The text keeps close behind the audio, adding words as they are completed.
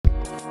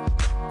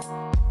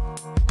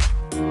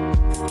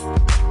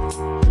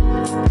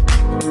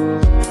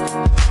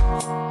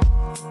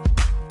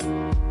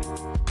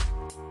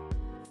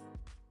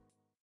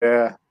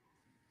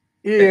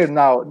Here's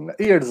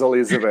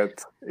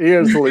Elizabeth.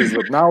 Here's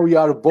Elizabeth. Now we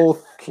are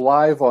both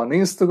live on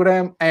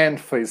Instagram and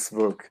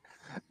Facebook.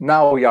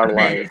 Now we are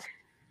live.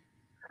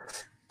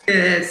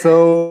 Good.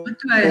 So, what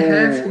do I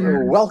have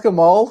here? Welcome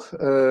all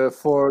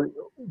for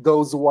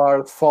those who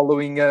are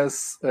following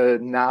us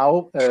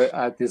now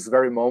at this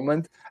very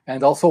moment.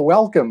 And also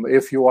welcome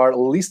if you are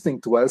listening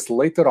to us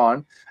later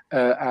on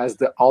as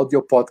the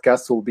audio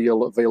podcast will be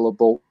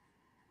available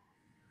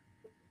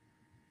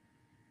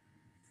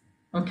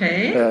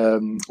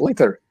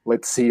later.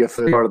 Let's see if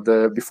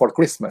before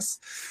Christmas.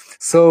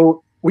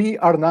 So we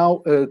are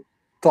now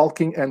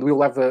talking, and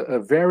we'll have a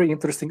very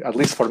interesting, at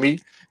least for me,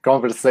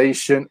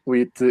 conversation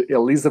with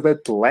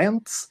Elizabeth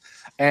Lentz.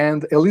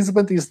 And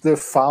Elizabeth is the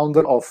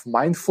founder of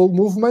Mindful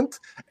Movement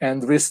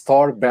and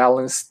Restore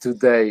Balance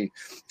Today.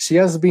 She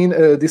has been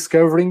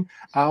discovering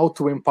how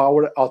to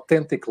empower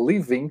authentic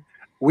living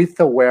with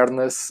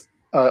awareness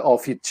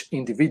of each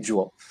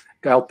individual,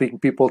 helping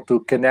people to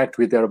connect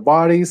with their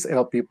bodies,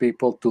 helping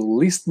people to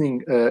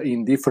listening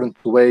in different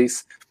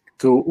ways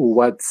to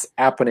what's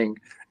happening.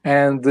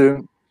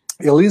 And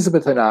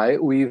Elizabeth and I,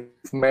 we've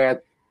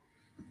met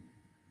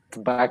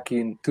back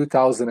in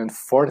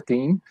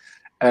 2014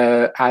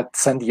 at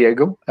San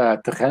Diego,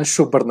 at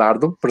Rancho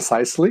Bernardo,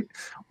 precisely,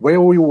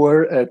 where we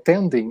were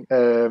attending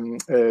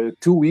 2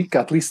 weeks,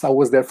 at least I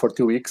was there for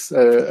 2 weeks,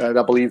 and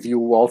I believe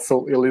you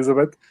also,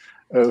 Elizabeth,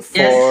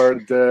 for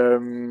yes.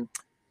 the...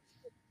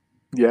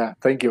 Yeah,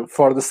 thank you.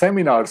 For the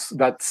seminars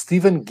that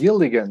Stephen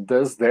Gilligan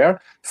does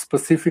there,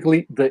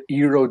 specifically the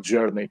hero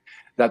journey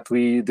that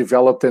we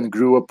developed and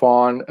grew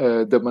upon,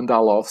 the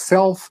mandala of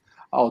self,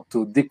 how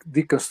to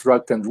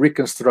deconstruct and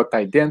reconstruct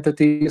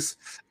identities,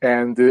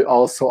 and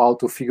also how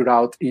to figure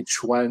out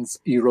each one's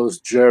hero's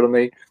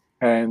journey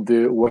and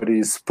what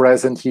is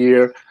present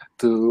here,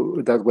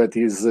 to that what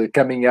is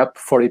coming up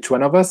for each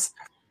one of us,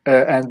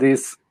 and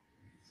is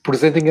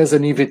presenting as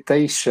an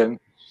invitation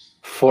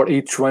for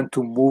each one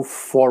to move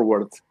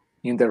forward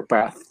in their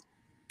path,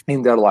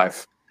 in their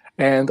life.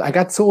 And I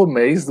got so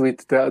amazed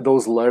with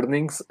those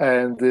learnings.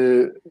 And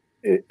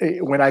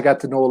when I got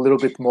to know a little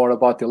bit more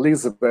about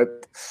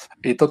Elizabeth,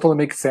 it totally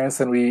makes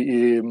sense. And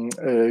we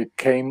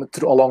came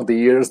through along the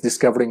years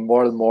discovering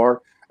more and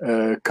more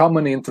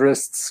common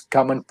interests,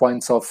 common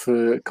points of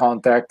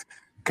contact,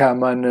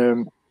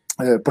 common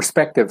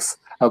perspectives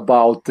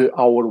about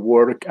our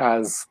work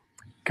as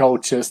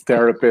coaches,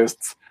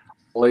 therapists,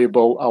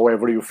 label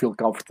however you feel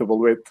comfortable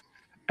with.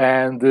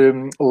 And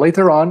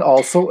later on,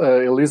 also,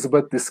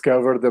 Elizabeth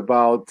discovered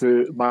about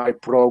my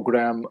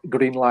program,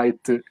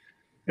 Greenlight,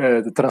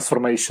 the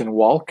Transformation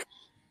Walk,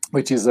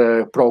 which is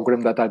a program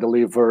that I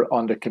deliver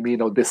on the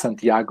Camino de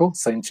Santiago,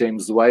 St.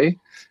 James Way.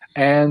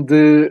 And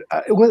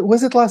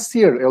was it last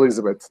year,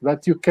 Elizabeth,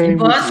 that you came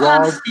with Rob?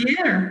 Last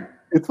year.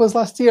 It was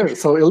last year.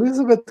 So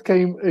Elizabeth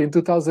came in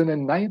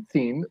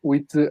 2019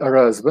 with her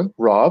husband,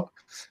 Rob,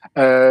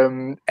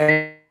 and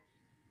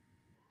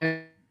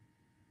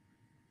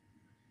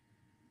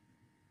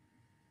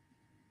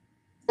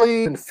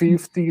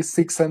 50,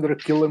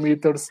 600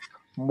 kilometers,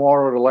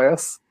 more or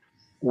less,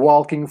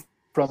 walking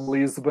from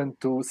Lisbon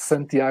to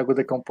Santiago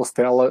de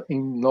Compostela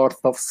in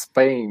north of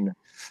Spain.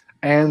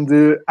 And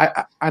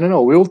I don't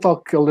know, we'll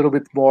talk a little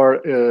bit more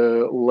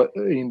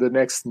in the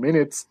next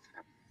minutes,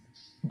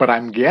 but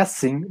I'm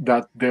guessing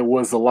that there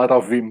was a lot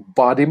of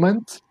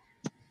embodiment,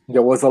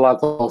 there was a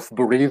lot of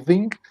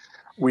breathing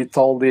with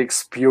all the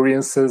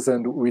experiences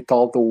and with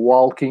all the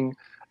walking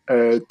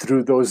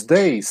through those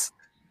days.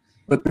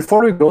 But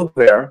before we go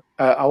there,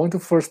 I want to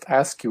first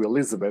ask you,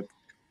 Elizabeth,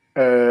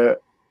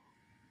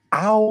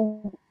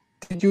 how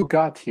did you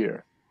got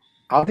here?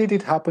 How did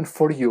it happen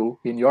for you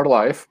in your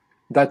life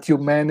that you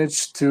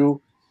managed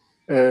to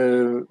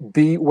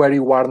be where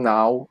you are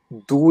now,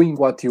 doing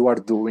what you are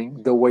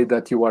doing, the way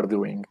that you are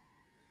doing?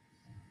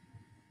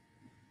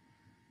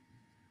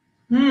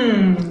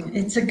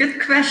 It's a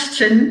good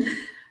question.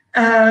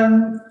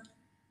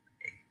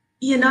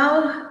 You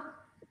know,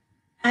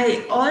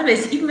 I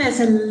always, even as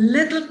a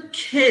little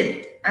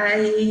kid,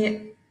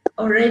 I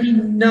already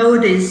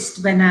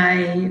noticed when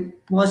I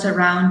was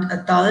around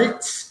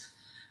adults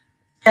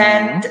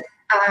that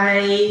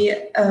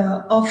I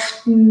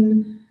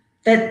often,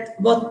 that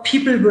what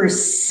people were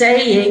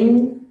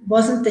saying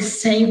wasn't the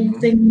same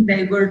thing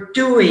they were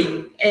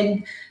doing.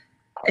 And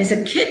as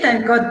a kid,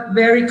 I got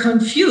very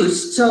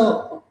confused.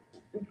 So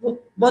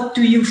what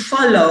do you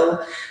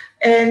follow?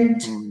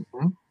 And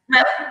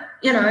well,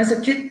 you know, as a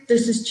kid,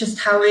 this is just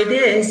how it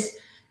is.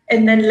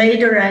 And then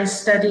later I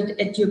studied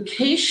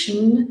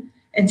education,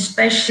 and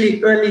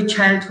especially early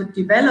childhood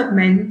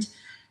development.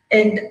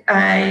 And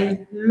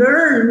I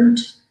learned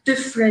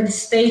different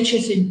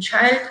stages in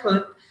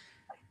childhood,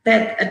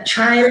 that a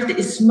child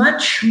is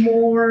much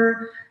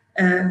more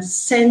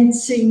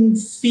sensing,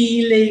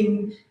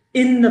 feeling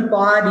in the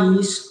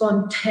body,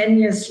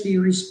 spontaneously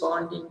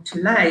responding to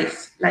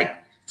life, like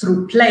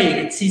through play.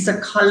 It sees a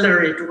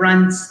color, it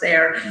runs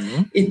there.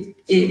 It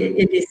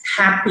is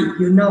happy.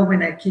 You know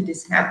when a kid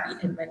is happy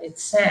and when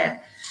it's sad.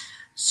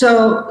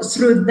 So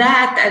through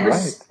that, I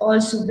was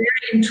also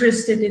very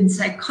interested in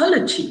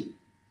psychology.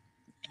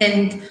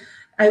 And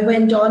I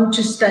went on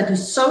to study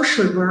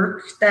social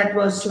work. That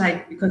was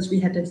like, because we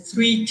had a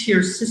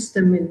 3-tier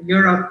system in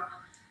Europe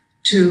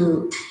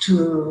to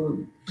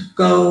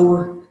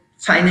go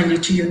finally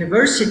to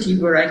university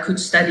where I could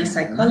study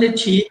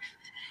psychology.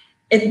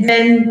 And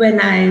then when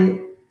I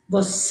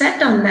was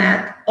set on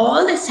that,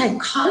 all the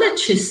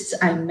psychologists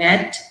I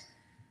met,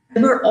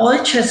 they were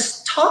all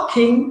just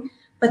talking,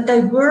 but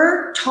they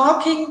were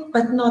talking,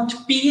 but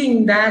not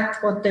being that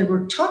what they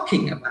were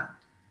talking about.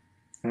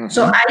 Mm-hmm.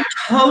 So I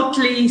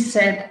totally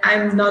said,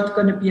 I'm not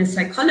going to be a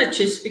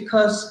psychologist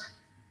because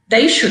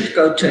they should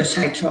go to a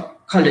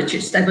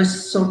psychologist. I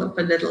was sort of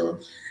a little,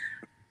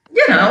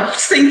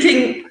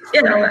 thinking,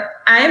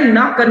 I'm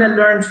not going to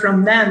learn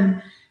from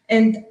them.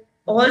 And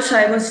also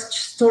I was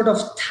sort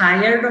of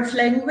tired of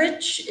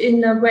language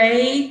in a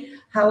way,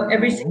 how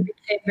everything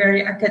became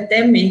very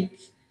academic.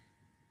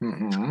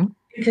 Mm-hmm.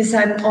 Because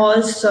I'm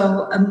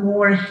also a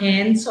more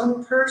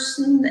hands-on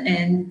person,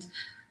 and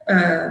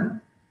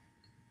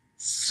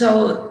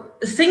so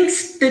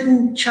things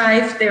didn't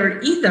jive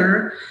there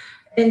either.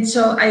 And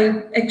so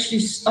I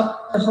actually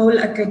stopped the whole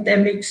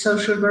academic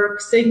social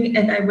work thing,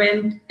 and I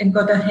went and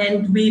got a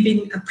hand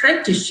weaving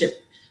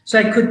apprenticeship so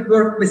I could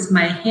work with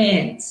my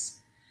hands.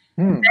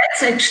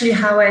 That's actually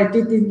how I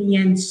did in the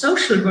end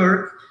social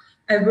work.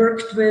 I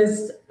worked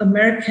with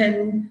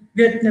American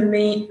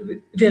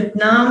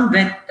Vietnam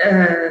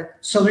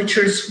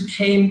soldiers who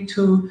came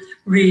to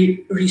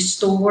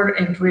restore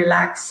and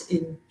relax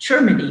in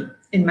Germany,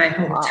 in my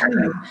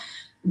hometown,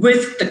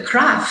 with the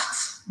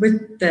crafts,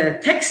 with the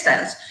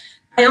textiles.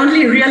 I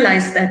only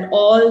realized that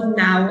all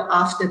now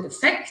after the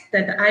fact,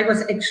 that I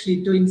was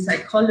actually doing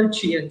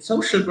psychology and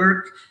social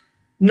work,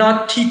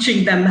 not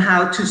teaching them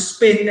how to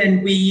spin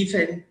and weave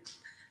and,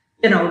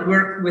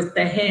 work with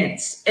their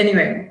hands.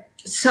 Anyway,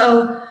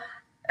 so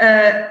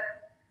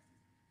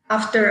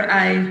after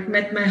I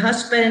met my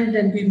husband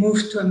and we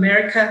moved to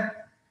America,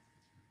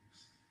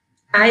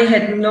 I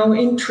had no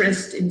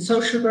interest in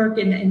social work,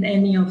 in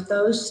any of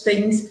those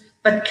things,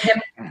 but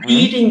kept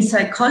reading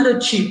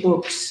psychology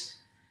books.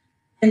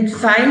 And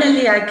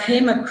finally, I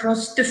came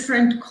across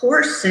different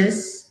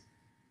courses,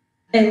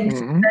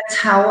 and that's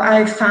how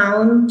I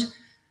found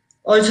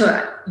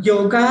also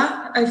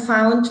yoga. I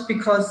found,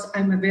 because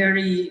I'm a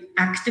very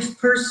active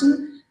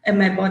person and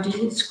my body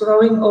is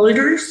growing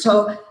older.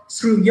 So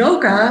through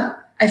yoga,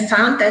 I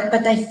found that,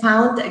 but I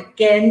found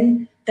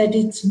again that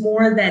it's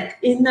more that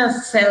inner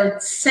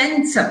felt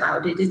sense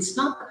about it. It's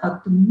not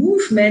about the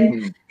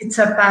movement, it's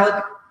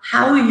about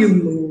how you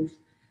move,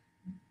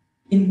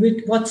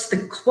 what's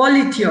the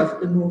quality of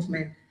the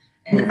movement.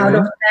 And out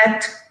of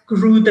that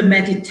grew the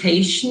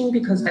meditation,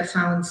 because I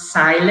found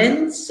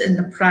silence in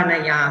the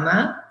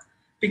pranayama,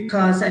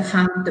 because I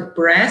found the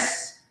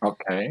breath.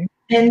 Okay.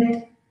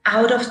 And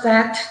out of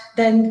that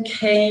then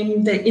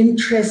came the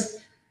interest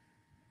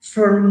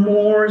for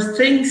more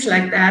things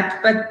like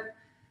that. But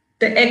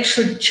the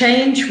actual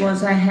change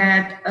was I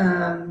had,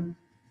 and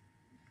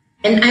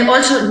I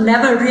also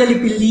never really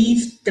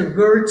believed the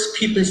words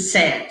people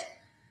said.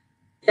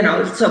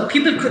 So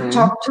people could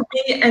talk to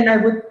me and I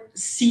would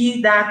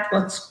see that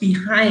what's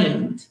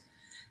behind.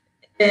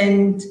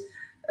 And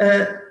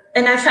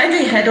I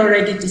finally had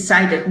already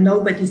decided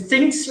nobody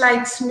thinks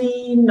like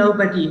me,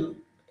 nobody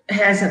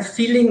has a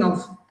feeling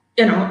of,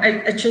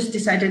 I just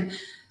decided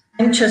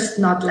I'm just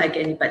not like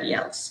anybody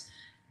else.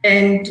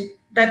 And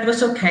that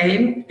was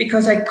okay,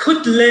 because I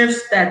could live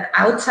that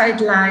outside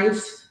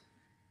life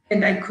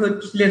and I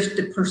could live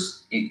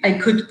I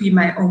could be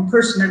my own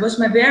person. I was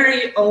my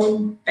very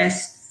own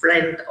best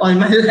friend all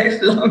my life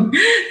long.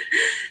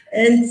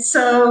 And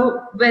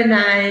so when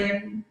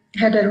I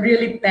had a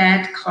really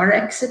bad car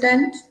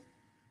accident,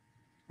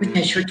 which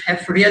I should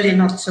have really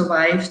not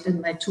survived,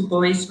 and my 2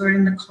 boys were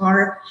in the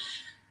car,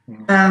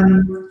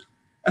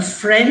 a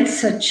friend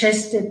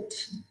suggested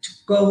to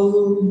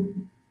go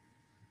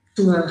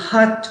to a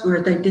hut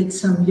where they did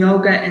some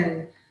yoga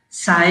and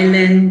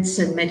silence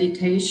and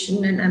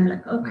meditation. And I'm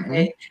like,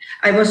 okay.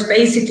 I was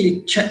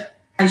basically,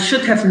 I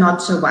should have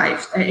not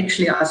survived. I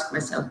actually asked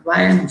myself,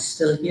 why am I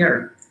still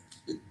here?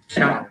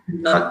 Not.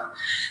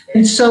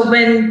 And so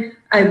when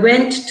I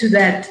went to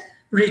that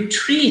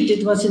retreat,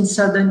 it was in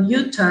southern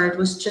Utah. It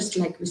was just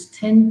like with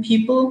 10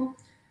 people,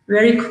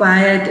 very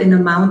quiet in a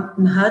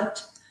mountain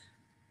hut.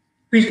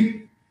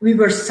 We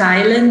were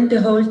silent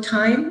the whole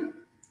time.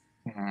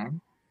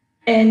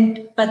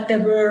 But there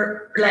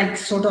were like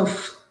sort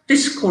of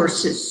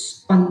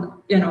discourses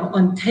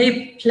on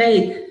tape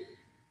played.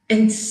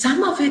 And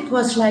some of it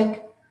was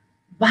like,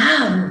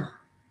 wow,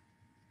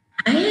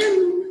 I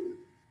am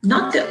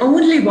not the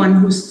only one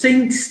who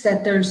thinks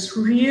that there's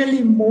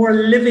really more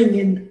living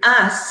in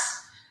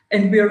us,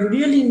 and we're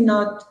really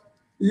not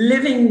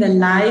living the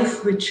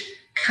life which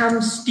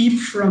comes deep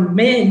from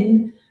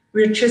men.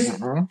 We're just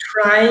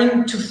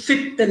trying to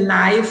fit the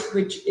life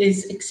which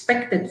is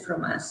expected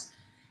from us.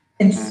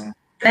 And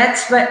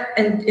that's what,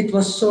 and it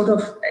was sort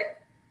of,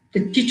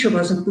 the teacher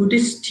was a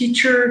Buddhist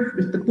teacher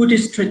with the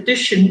Buddhist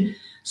tradition.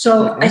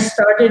 So I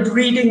started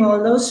reading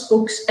all those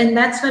books, and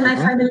that's when I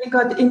finally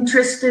got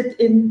interested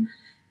in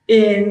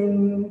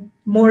in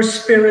more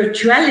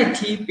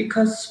spirituality,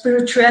 because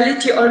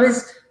spirituality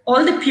always,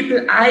 all the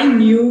people I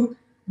knew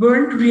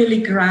weren't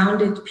really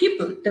grounded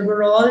people. They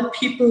were all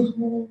people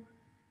who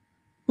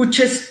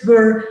just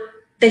were,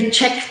 they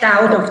checked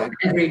out of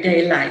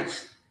everyday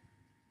life.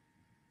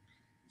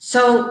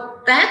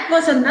 So that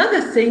was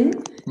another thing.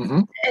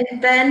 Mm-hmm.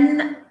 And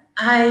then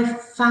I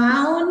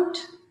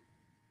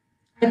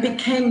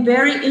became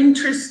very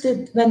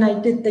interested when I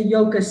did the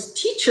yoga's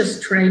teachers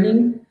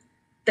training.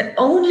 The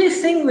only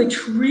thing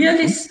which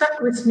really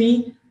stuck with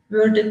me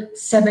were the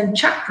 7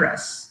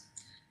 chakras,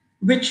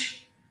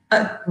 which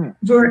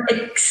were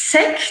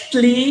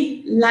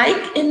exactly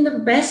like in the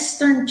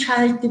Western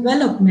child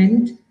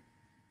development,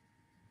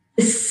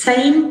 the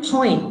same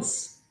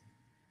points.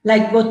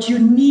 Like what you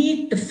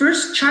need, the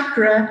first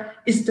chakra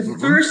is the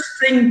first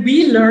thing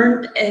we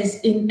learned as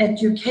in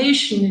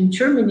education in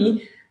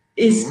Germany,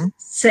 is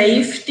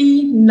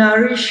safety,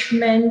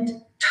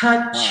 nourishment,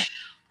 touch,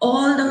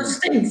 all those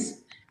things.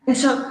 And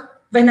so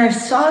when I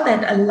saw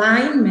that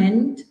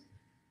alignment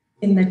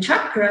in the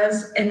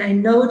chakras and I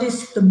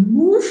noticed the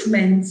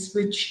movements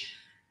which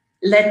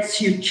lets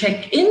you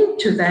check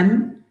into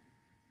them,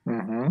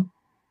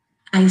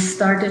 I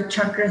started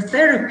chakra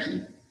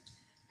therapy.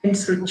 And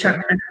through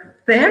chakra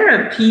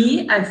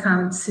therapy, I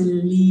found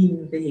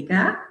Celine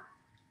Vega,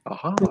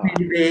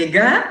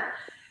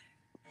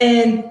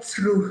 and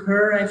through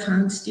her, I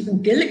found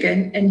Stephen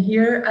Gilligan. And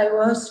here I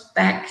was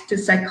back to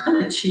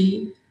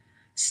psychology,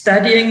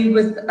 studying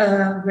with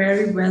a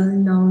very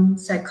well-known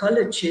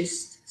psychology.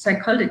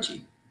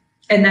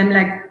 And I'm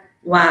like,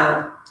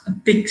 wow, a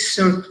big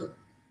circle.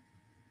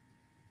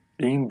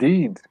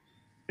 Indeed,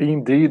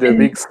 a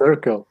big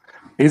circle.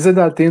 Isn't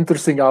that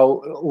interesting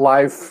how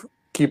life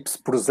keeps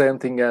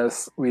presenting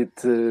us with,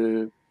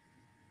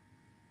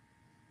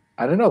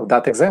 I don't know,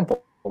 that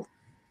example.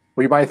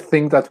 We might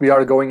think that we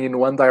are going in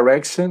one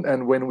direction,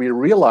 and when we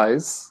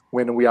realize,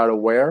 when we are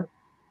aware,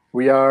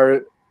 we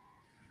are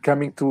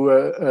coming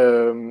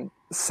to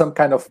some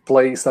kind of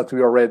place that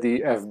we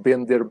already have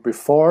been there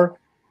before,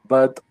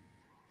 but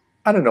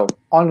I don't know,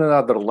 on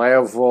another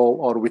level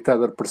or with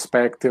other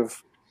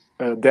perspective,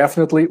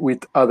 definitely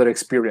with other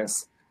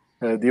experience,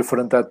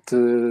 different that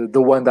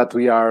the one that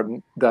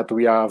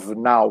we have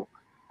now.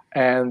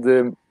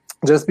 And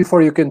just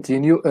before you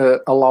continue,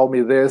 allow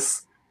me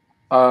this.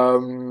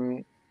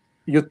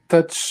 You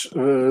touch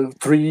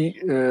 3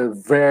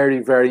 very,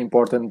 very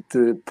important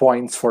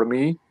points for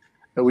me,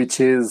 which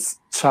is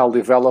child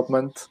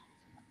development,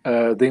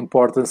 the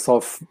importance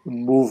of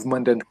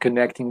movement and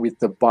connecting with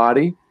the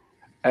body.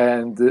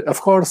 And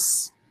of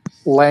course,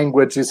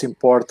 language is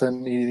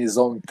important in its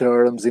own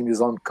terms, in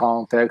its own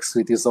context,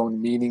 with its own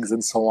meanings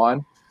and so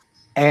on.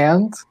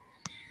 And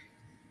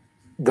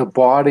the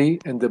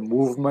body and the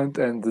movement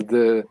and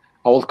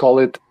I will call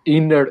it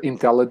inner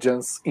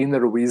intelligence,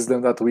 inner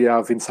wisdom that we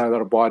have inside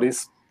our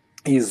bodies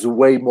is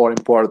way more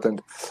important.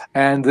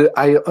 And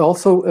I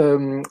also,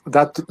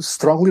 that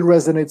strongly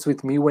resonates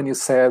with me when you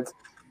said,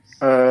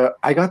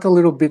 I got a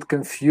little bit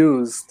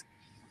confused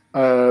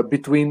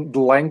between the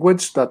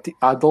language that the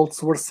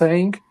adults were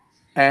saying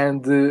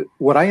and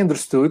what I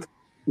understood,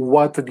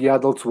 what the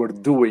adults were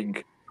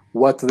doing,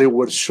 what they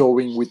were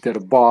showing with their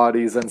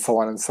bodies and so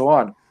on and so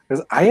on.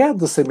 Because I had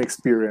the same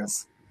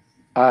experience.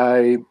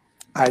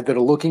 Either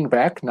looking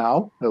back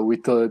now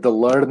with the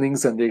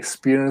learnings and the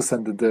experience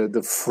and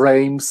the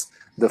frames,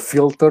 the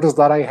filters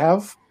that I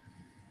have,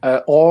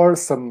 or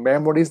some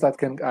memories that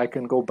I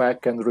can go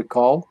back and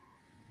recall.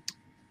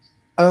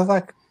 I was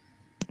like,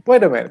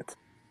 wait a minute.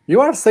 You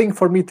are saying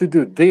for me to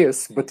do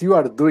this, but you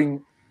are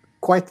doing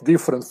quite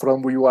different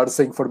from what you are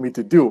saying for me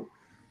to do.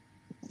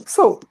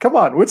 So come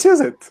on, which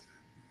is it?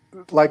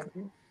 Like,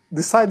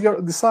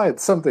 decide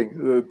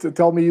something.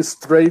 Tell me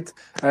straight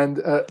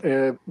and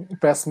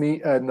pass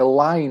me an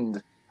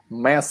aligned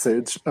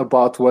message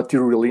about what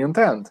you really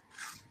intend.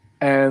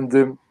 And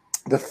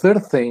the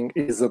third thing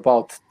is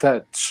about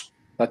touch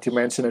that you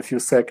mentioned a few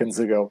seconds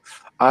ago.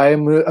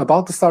 I'm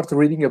about to start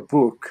reading a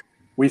book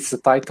which the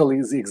title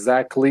is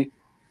exactly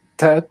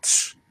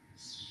Touch,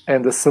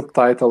 and the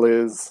subtitle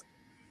is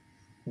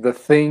the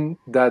thing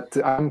that,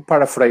 I'm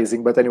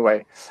paraphrasing, but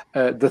anyway,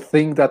 the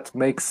thing that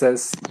makes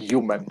us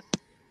human.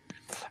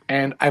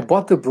 And I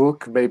bought the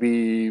book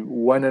maybe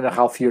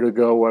 1.5 years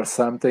ago or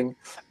something.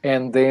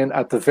 And then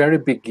at the very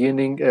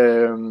beginning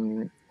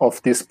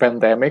of this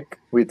pandemic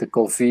with the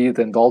COVID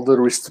and all the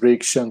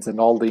restrictions and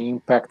all the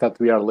impact that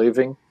we are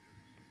living,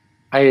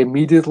 I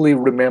immediately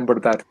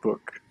remembered that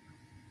book.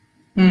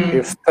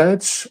 If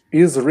touch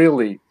is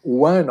really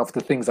one of the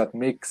things that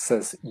makes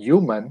us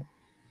human,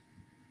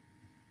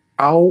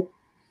 how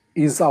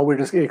is our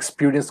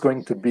experience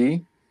going to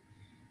be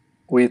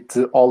with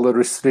all the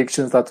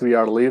restrictions that we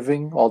are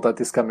living, all that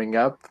is coming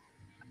up,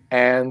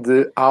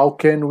 and how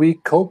can we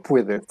cope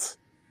with it?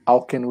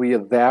 How can we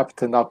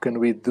adapt and how can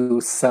we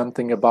do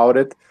something about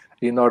it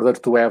in order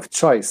to have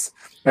choice?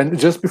 And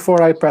just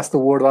before I pass the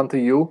word on to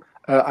you,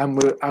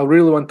 I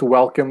really want to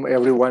welcome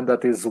everyone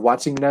that is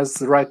watching us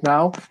right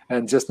now.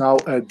 And just now,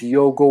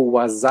 Diogo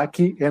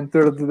Wazaki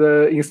entered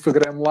the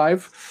Instagram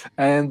live.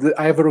 And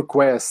I have a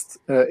request.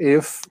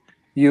 If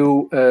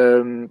you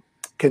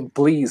can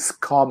please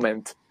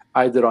comment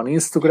either on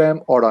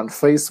Instagram or on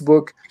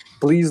Facebook,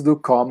 please do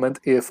comment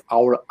if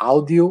our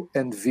audio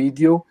and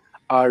video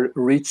are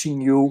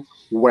reaching you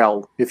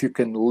well. If you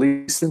can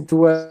listen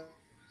to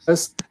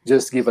us,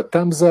 just give a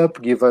thumbs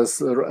up, give us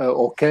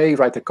okay,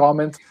 write a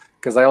comment,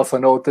 because I also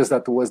noticed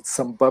that there was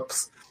some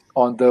bumps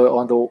on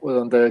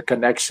the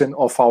connection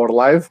of our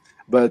live,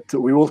 but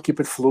we will keep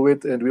it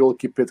fluid and we will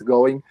keep it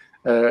going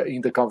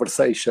in the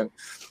conversation.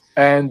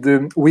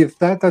 And with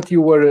that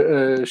you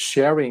were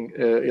sharing,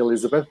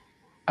 Elizabeth,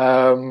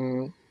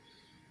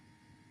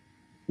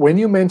 when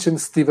you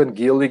mentioned Stephen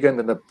Gilligan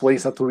and the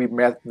place that we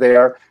met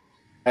there,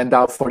 and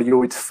how for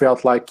you it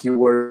felt like you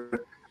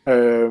were,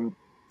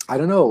 I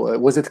don't know,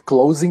 was it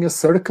closing a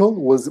circle?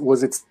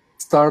 Was it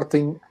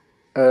starting,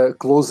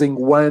 closing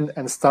one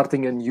and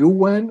starting a new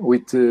one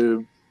with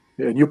a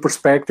new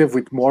perspective,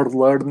 with more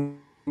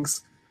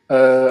learnings?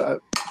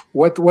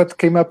 What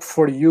came up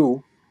for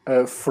you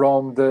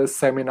from the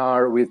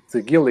seminar with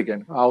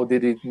Gilligan? How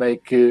did it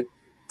make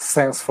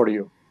sense for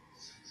you?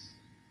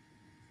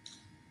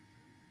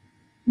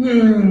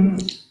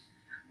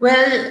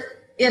 Well,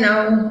 you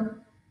know,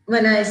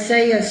 when I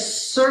say a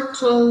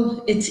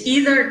circle, it's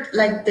either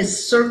like the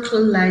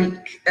circle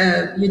like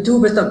you do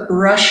with a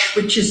brush,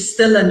 which is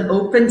still an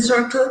open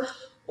circle,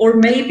 or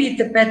maybe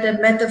the better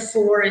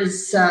metaphor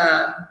is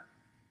a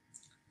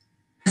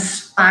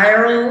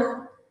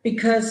spiral,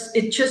 because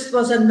it just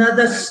was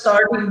another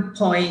starting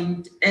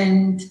point.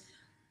 And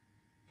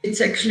it's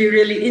actually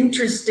really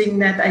interesting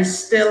that I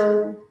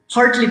still,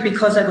 partly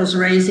because I was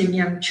raising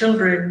young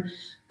children,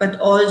 but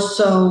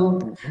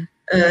also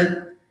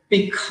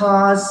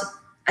because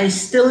I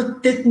still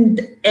didn't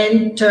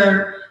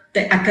enter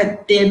the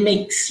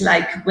academics,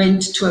 like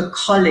went to a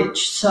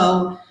college.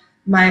 So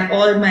my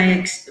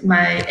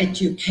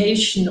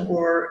education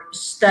or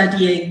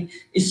studying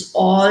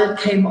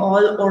came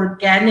all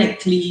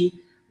organically.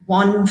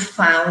 One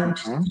found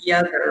the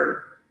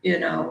other, you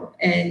know,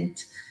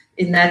 and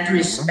in that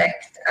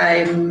respect,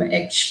 I'm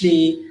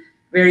actually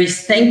very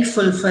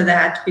thankful for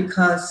that,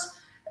 because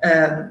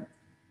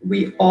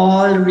we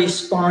all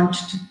respond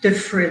to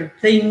different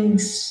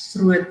things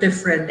through a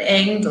different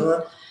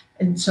angle.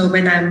 And so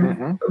when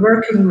I'm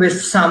working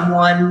with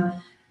someone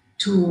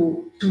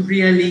to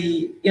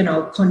really, you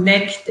know,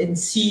 connect and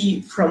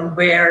see from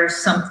where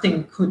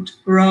something could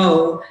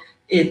grow,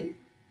 it,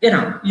 you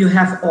know, you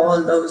have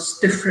all those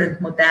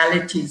different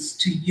modalities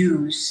to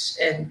use.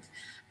 And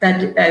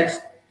that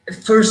at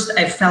first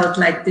I felt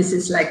like this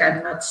is like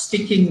I'm not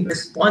sticking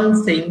with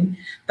one thing,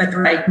 but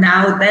right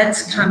now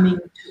that's coming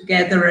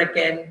together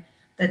again,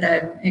 that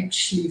I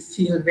actually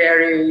feel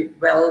very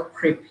well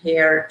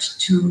prepared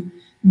to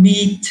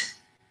meet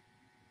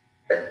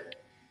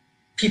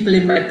people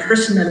in my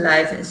personal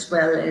life as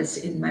well as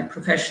in my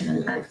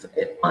professional life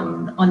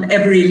on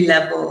every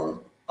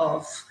level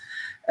of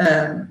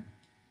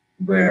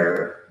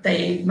where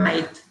they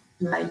might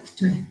like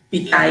to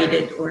be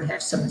guided or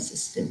have some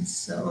assistance.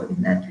 So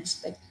in that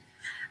respect,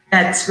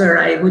 that's where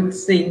I would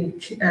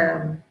think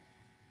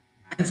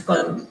I've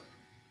gone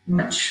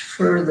much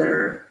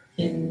further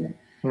in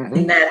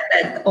that.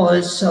 And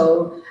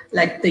also,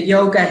 like, the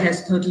yoga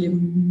has totally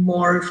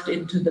morphed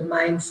into the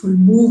mindful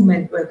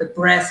movement, where the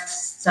breath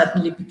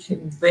suddenly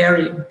became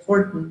very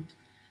important.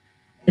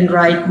 And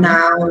right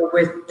now,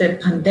 with the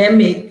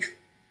pandemic,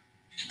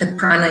 the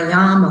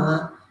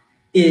pranayama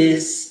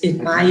is,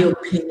 in my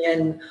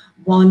opinion,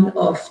 one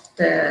of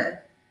the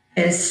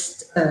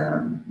best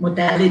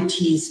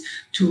modalities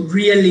to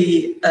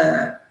really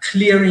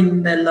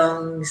clearing the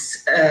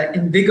lungs,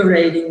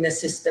 invigorating the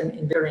system,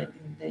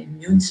 invigorating the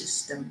immune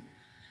system.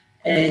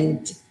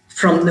 And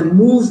from the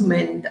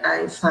movement,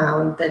 I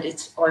found that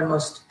it's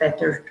almost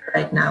better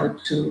right now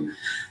to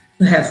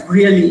have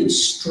really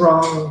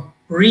strong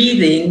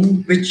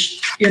breathing,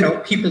 which, you know,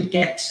 people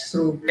get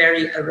through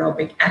very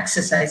aerobic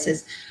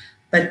exercises.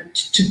 But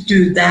to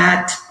do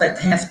that, but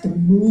have the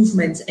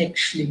movements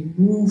actually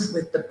move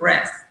with the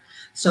breath.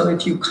 So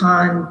if you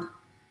can't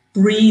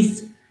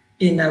breathe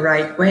in the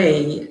right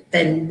way,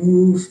 then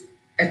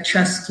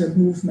adjust your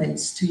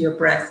movements to your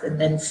breath, and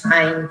then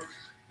find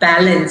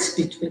balance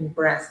between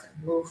breath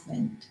and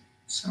movement.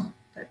 So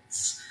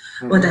that's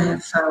what I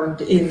have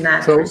found in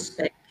that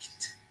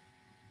respect.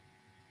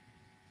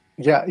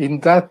 Yeah, in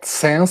that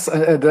sense,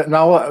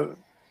 now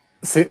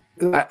see,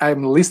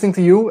 I'm listening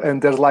to you,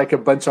 and there's like a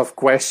bunch of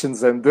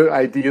questions and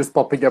ideas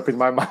popping up in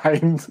my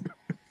mind.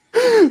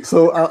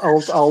 So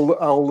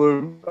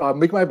I'll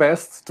make my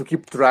best to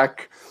keep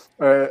track,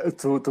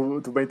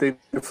 to maintain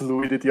the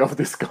fluidity of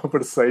this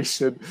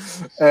conversation.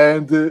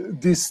 And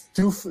these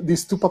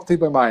two popped in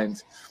my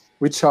mind,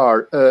 which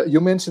are,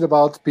 you mentioned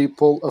about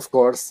people, of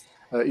course,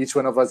 each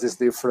one of us is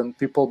different.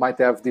 People might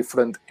have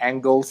different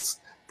angles,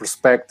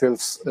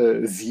 perspectives,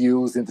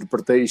 views,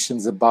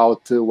 interpretations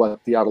about what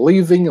they are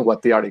living and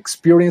what they are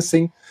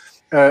experiencing.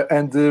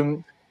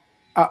 And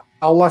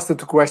I'll ask the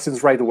two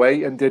questions right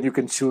away, and then you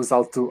can choose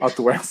how to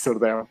answer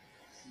them.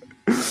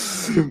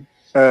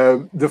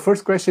 The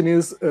first question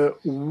is,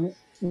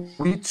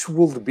 which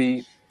would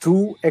be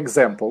two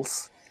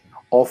examples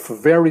of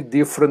very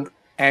different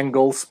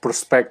angles,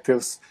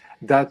 perspectives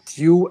that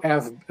you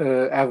have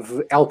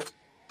helped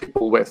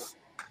people with?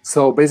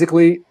 So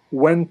basically,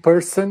 one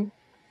person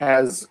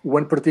has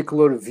one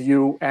particular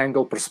view,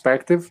 angle,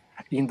 perspective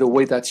in the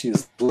way that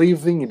she's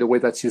living, in the way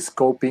that she's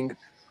coping,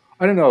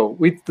 I don't know,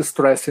 with the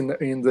stress in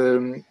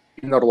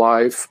her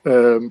life,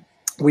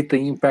 with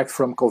the impact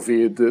from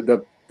COVID,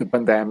 the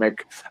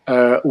pandemic,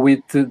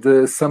 with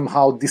the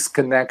somehow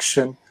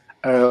disconnection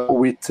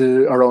with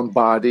her own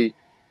body,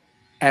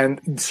 and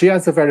she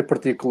has a very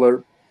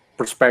particular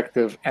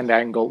perspective and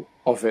angle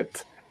of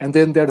it. And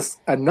then there's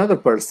another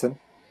person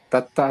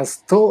that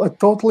has a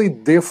totally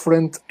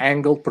different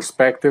angle,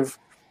 perspective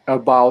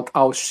about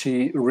how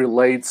she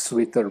relates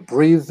with her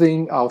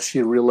breathing, how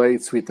she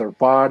relates with her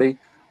body,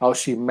 how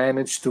she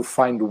managed to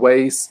find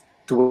ways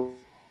to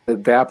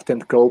adapt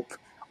and cope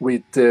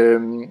with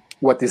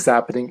what is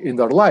happening in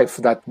her life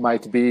that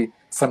might be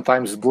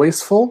sometimes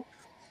blissful,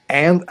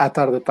 and at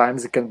other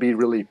times it can be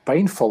really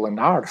painful and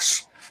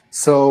harsh.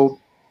 So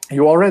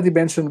you already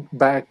mentioned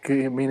back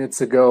minutes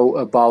ago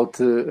about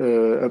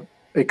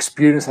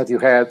experience that you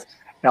had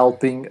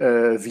helping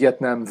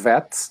Vietnam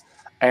vets,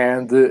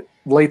 and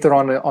later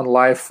on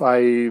life,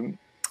 I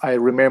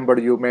remember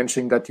you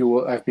mentioning that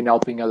you have been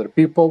helping other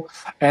people,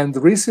 and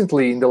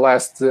recently in the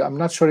last, I'm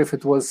not sure if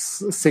it was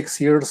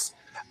 6 years,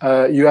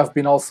 you have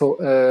been also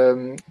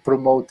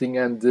promoting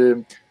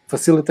and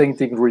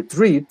facilitating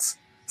retreats,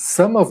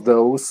 some of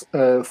those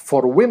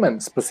for women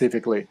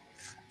specifically.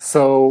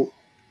 So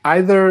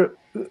either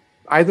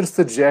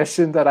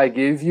suggestion that I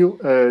gave you,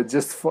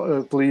 just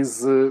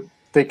please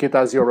take it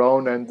as your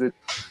own and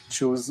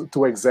choose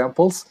two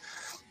examples.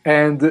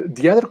 And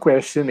the other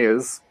question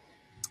is,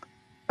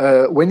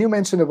 when you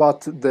mentioned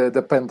about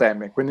the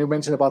pandemic, when you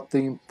mentioned about the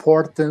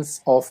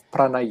importance of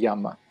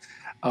pranayama,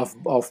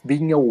 of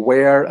being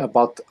aware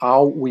about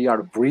how we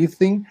are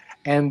breathing,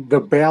 and the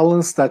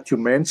balance that you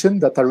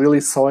mentioned, that I really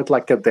saw it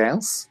like a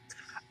dance,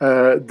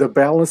 the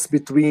balance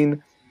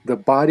between the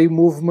body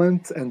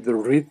movement and the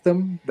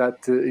rhythm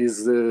that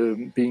is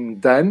being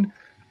done,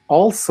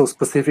 also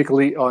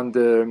specifically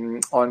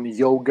on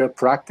yoga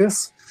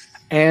practice,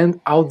 and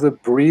how the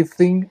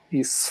breathing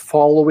is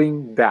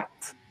following that.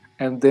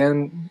 And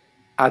then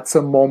at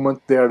some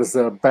moment there's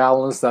a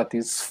balance that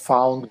is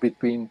found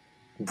between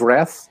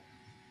breath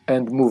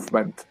and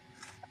movement.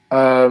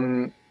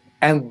 And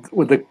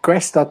the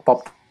question that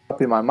popped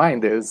up in my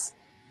mind is,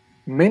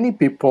 many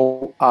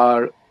people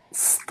are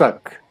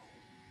stuck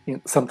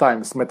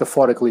sometimes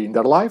metaphorically in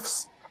their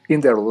lives,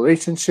 in their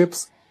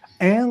relationships,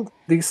 and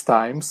these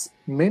times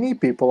many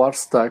people are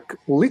stuck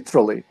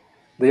literally.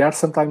 They are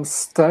sometimes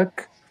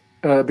stuck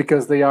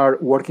because they are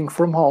working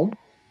from home.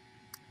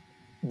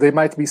 They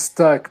might be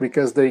stuck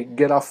because they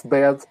get off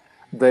bed,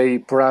 they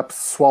perhaps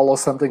swallow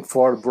something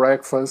for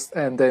breakfast,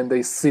 and then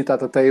they sit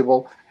at a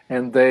table,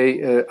 and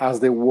they, as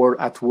they were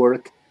at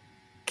work,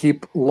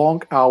 keep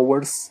long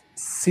hours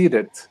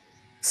seated,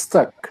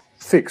 stuck,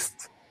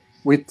 fixed,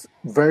 with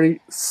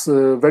very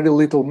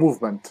little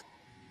movement.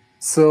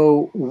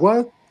 So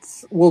what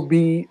will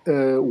be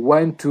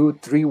 1, 2,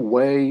 3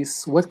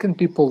 ways, what can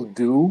people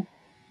do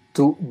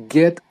to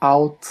get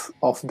out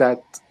of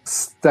that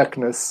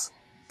stuckness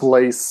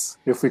place,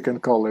 if we can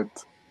call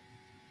it?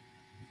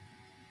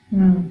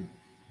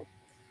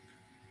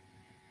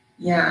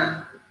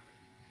 Yeah.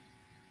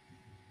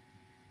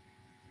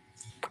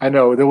 I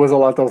know there was a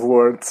lot of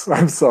words.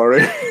 I'm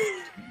sorry.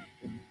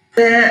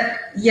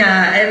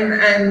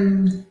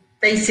 I'm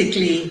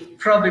basically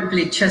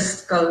probably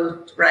just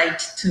go right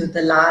to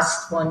the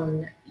last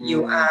one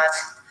you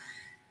asked,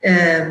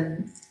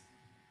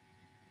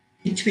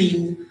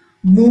 between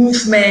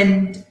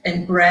movement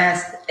and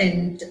breath.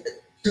 And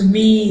to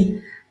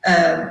me,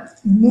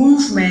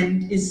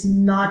 movement is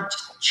not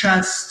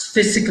just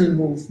physical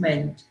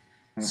movement.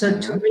 So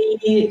to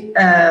me,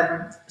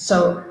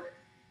 so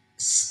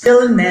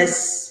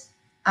stillness,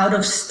 out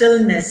of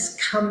stillness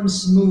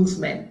comes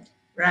movement,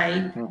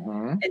 right?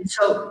 And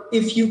so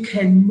if you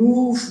can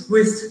move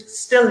with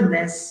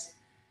stillness,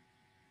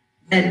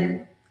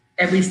 then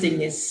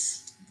everything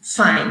is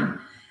fine.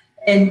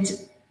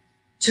 And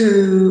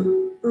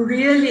to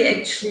really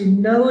actually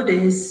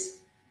notice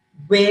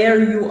where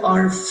you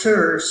are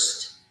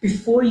first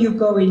before you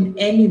go in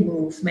any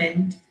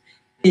movement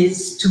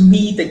is, to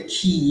me, the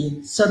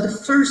key. So the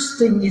first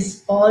thing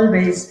is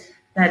always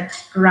that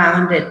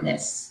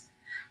groundedness.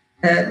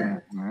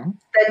 That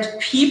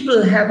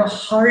people have a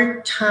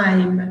hard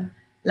time,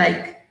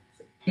 like,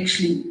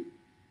 actually,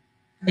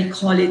 I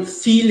call it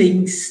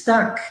feeling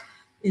stuck,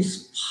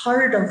 is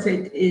part of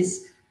it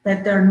is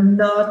that they're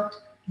not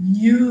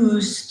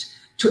used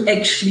to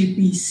actually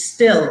be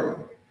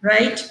still,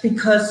 right?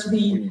 Because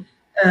we,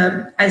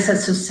 as a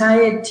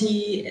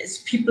society, as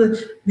people,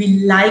 we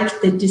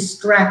like the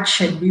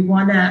distraction. We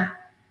want to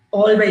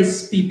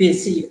always be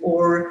busy,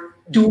 or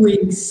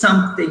doing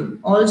something.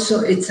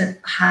 Also, it's a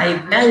high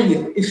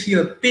value. If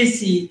you're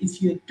busy,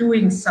 if you're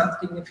doing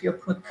something, if you're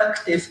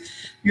productive,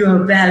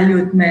 you're a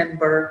valued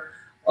member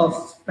of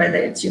whether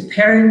it's your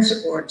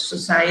parents or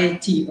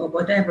society or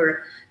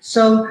whatever.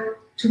 So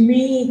to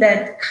me,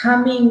 that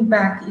coming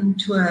back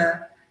into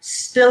a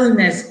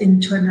stillness,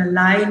 into an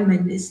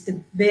alignment is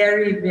the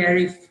very,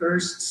 very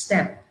first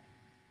step,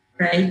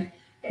 right?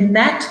 And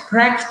that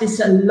practice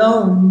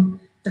alone,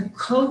 the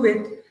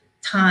COVID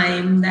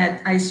time,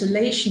 that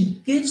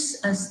isolation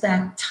gives us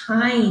that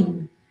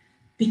time,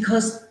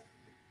 because,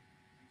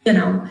 you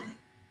know,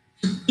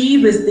 to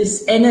be with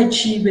this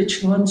energy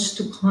which wants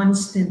to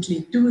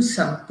constantly do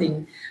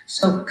something.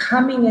 So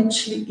coming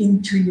actually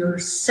into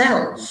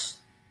yourself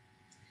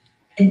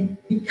and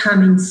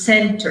becoming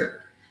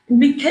centered. And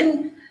we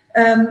can,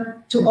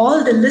 to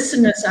all the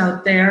listeners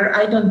out there,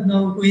 I don't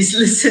know who is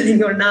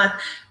listening or not,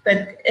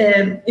 but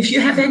if you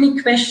have any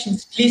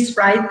questions, please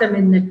write them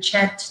in the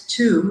chat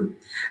too.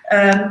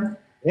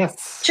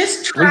 Yes.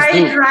 Just try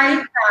it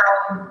right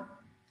now.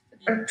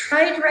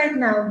 Try it right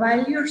now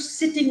while you're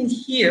sitting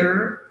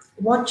here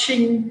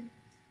watching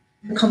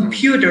the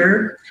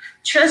computer.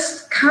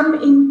 Just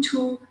come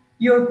into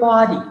your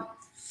body.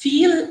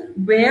 Feel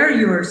where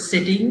you're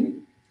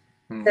sitting,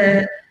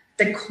 the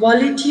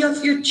quality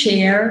of your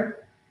chair,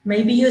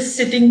 maybe your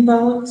sitting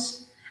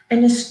bones,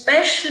 and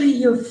especially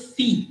your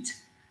feet.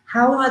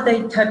 How are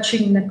they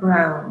touching the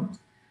ground?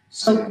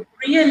 So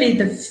really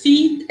the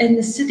feet and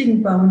the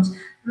sitting bones,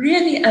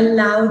 really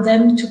allow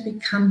them to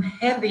become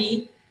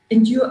heavy,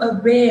 and you're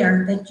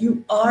aware that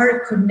you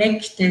are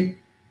connected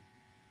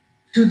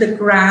to the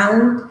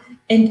ground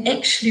and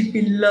actually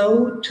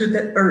below to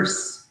the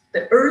earth.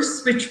 The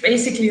earth, which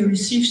basically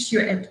receives you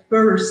at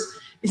birth,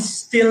 is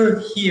still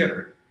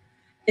here.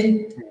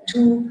 And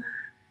to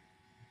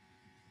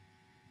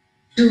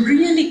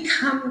really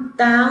come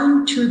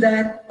down to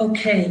that,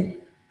 okay,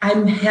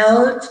 I'm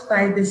held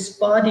by this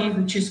body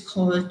which is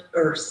called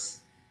earth.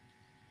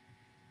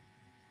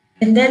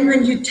 And then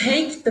when you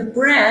take the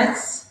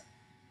breath,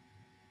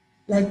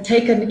 like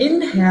take an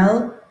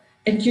inhale,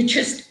 and you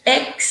just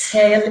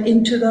exhale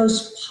into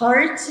those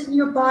parts in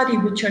your body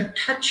which are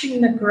touching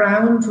the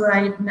ground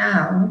right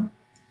now,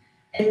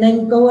 and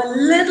then go a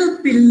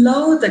little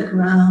below the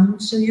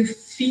ground so you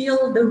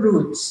feel the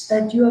roots,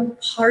 that you are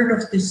part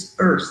of this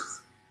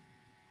earth,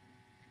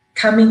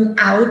 coming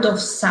out of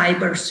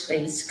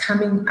cyberspace,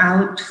 coming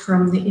out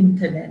from the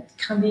internet,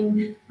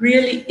 coming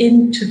really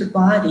into the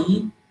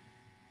body.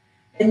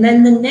 And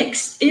then the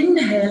next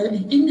inhale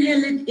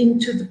it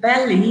into the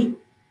belly,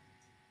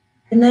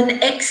 and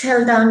then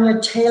exhale down your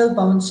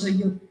tailbone so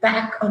you're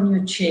back on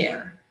your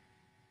chair.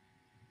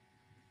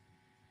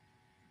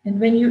 And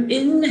when you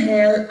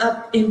inhale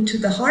up into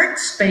the heart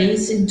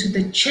space, into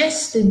the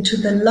chest, into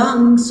the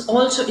lungs,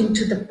 also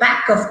into the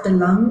back of the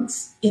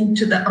lungs,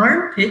 into the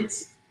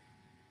armpits,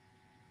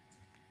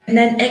 and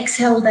then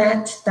exhale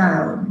that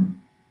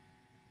down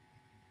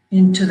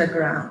into the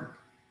ground.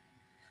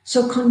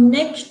 So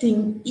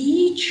connecting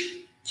each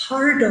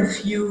part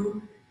of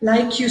you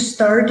like you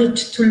started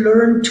to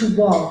learn to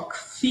walk.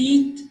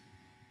 Feet,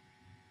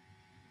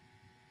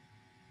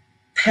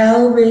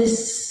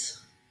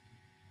 pelvis,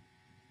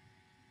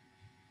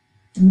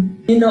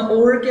 inner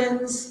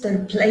organs,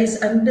 their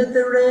place under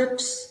the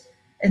ribs,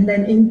 and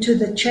then into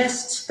the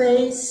chest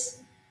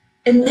space,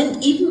 and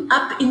then even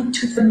up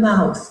into the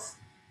mouth.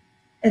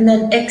 And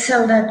then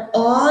exhale that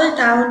all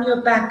down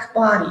your back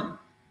body.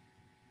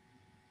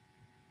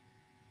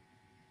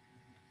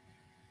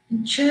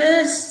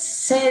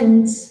 Just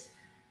sense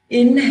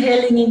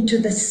inhaling into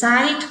the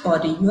side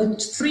body. You're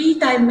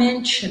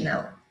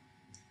three-dimensional.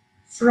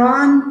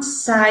 Front,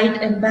 side,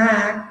 and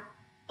back,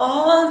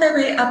 all the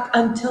way up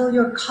until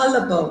your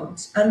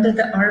collarbones, under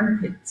the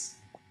armpits.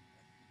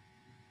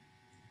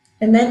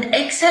 And then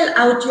exhale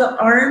out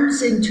your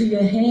arms into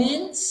your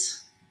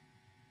hands.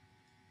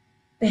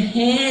 The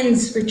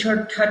hands which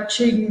are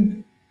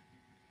touching,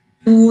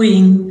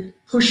 doing,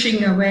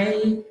 pushing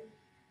away,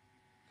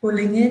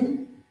 pulling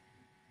in.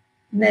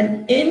 And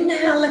then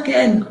inhale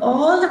again,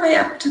 all the way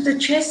up to the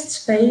chest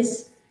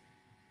space.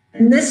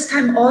 And this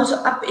time also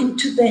up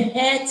into the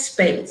head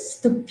space,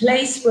 the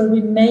place where we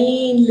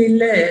mainly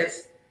live.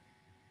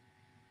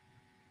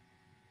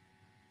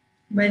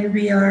 When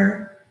we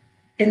are,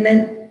 and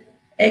then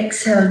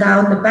exhale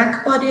down the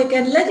back body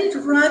again. Let it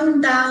run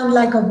down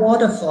like a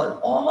waterfall,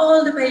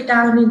 all the way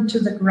down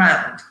into the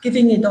ground,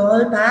 giving it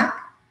all back.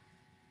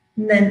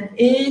 And then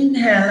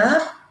inhale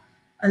up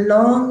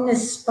along the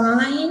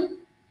spine,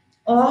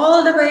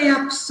 all the way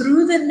up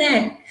through the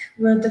neck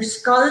where the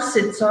skull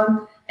sits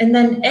on, and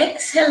then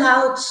exhale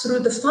out through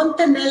the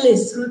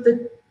fontanelles, through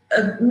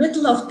the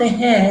middle of the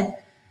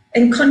head,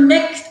 and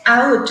connect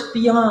out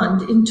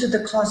beyond into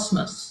the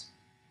cosmos.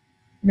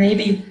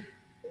 Maybe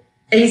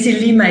Daisy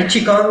Lee, my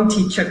Qigong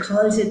teacher,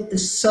 calls it the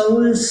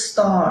soul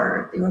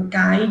star, your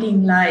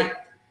guiding light.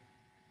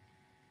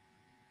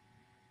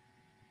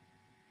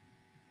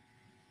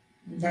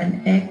 And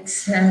then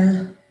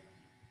exhale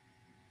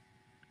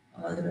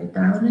all the way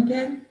down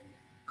again.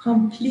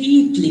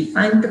 completely.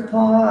 Find the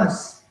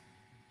pause.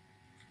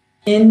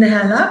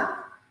 Inhale up.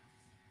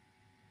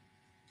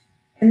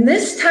 And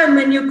this time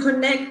when you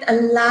connect,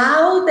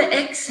 allow the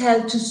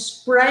exhale to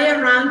spray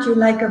around you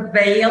like a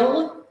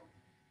veil,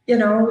 you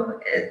know,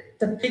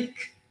 the big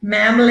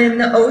mammal in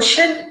the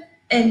ocean,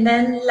 and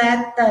then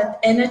let that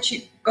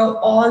energy go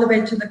all the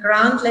way to the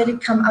ground. Let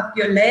it come up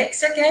your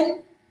legs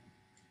again.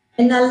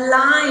 And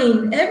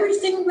align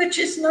everything which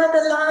is not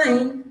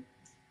aligned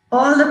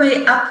all the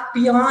way up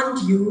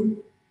beyond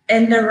you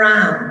and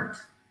around.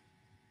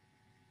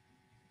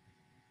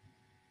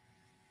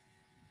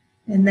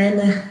 And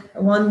then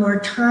one more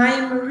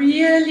time,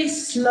 really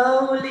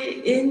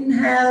slowly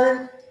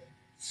inhale,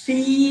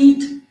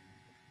 feet,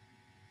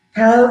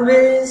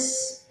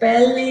 pelvis,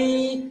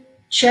 belly,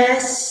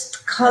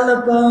 chest,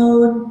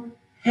 collarbone,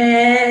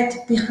 head,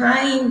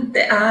 behind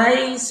the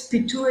eyes,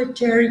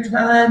 pituitary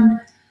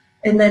gland,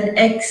 and then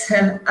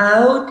exhale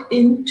out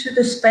into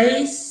the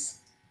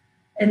space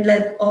and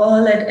let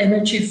all that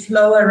energy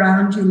flow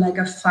around you like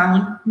a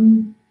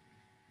fountain.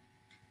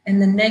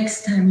 And the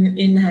next time you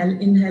inhale,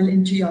 inhale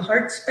into your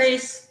heart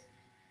space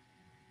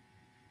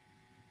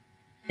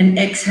and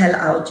exhale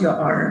out your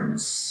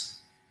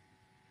arms.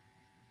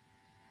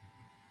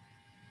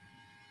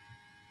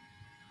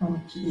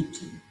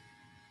 Completely.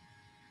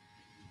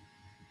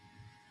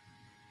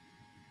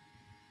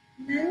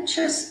 And then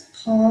just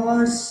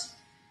pause.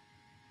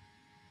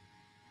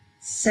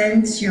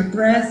 Sense your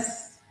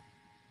breath.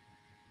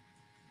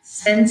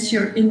 Sense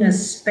your inner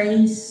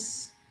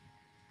space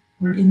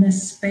or inner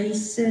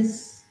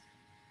spaces.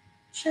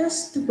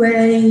 Just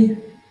weigh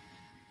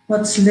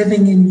what's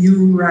living in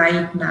you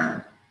right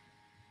now.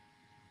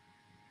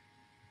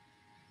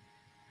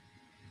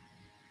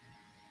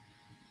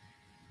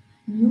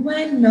 You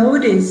might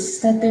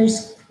notice that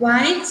there's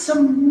quite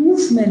some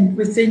movement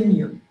within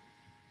you.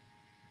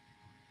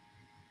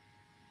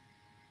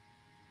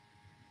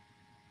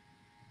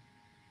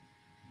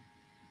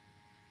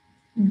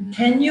 And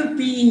can you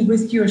be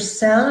with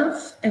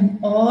yourself and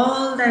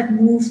all that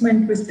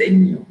movement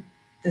within you?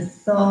 The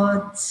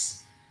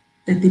thoughts,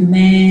 the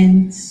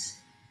demands,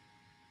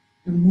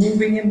 the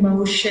moving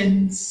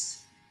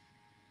emotions,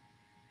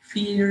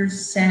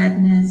 fears,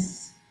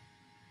 sadness,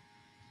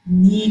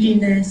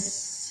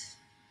 neediness.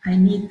 I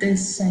need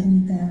this, I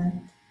need that.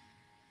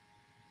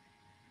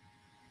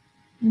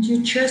 And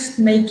you're just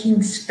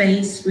making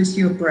space with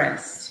your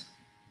breath,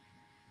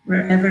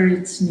 wherever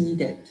it's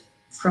needed,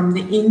 from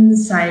the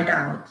inside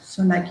out.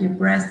 So like your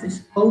breath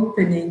is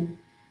opening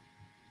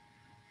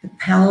the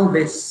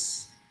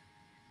pelvis,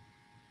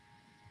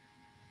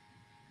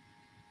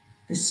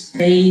 the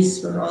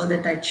space where all the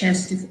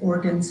digestive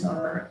organs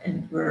are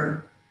and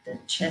where the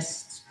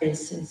chest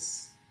space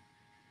is.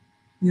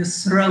 Your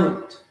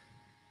throat,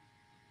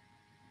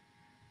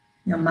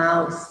 your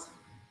mouth.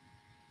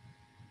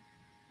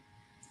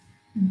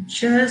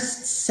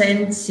 Just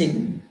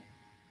sensing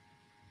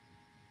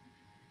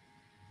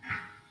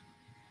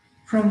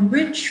from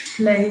which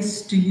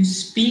place do you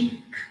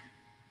speak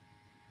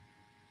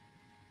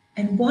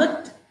and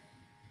what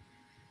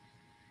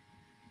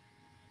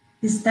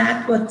is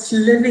that what's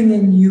living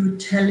in you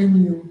telling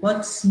you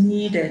what's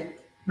needed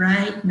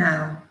right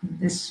now in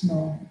this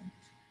moment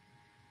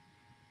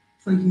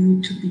for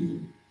you to be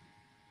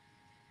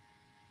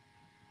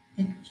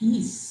at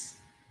peace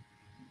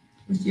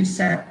with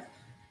yourself.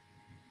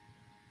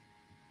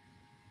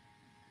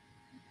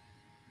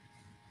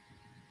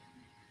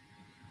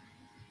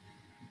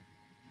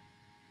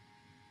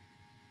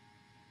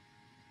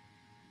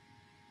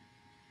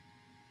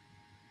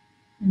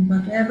 And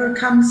whatever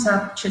comes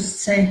up,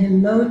 just say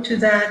hello to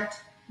that.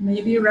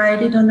 Maybe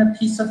write it on a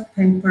piece of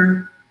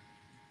paper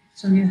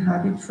so you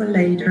have it for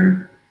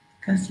later,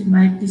 because you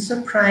might be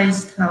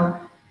surprised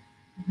how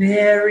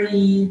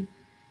very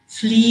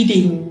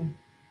fleeting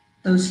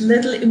those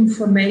little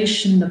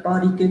information the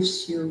body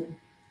gives you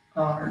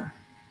are.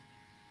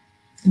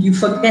 And you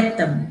forget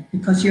them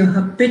because your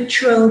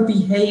habitual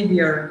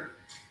behavior,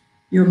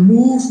 your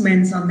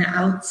movements on the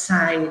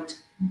outside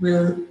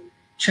will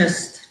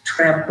just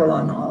trample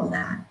on all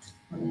that,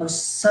 on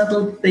those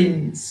subtle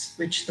things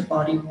which the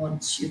body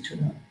wants you to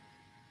know.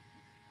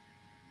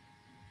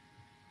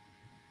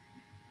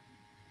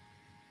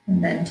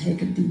 And then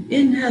take a deep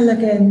inhale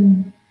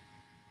again,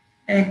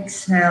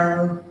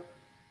 exhale,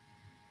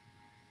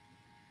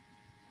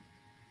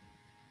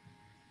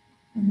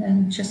 and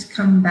then just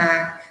come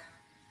back,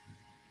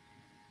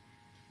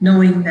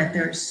 knowing that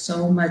there's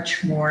so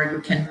much more you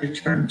can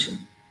return to.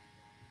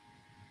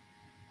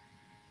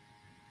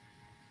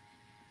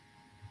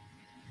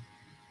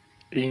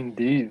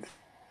 Indeed.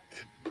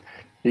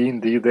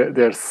 Indeed,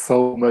 there's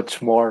so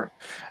much more.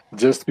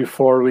 Just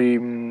before we,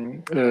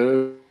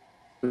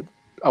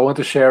 I want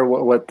to share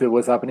what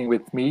was happening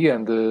with me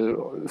and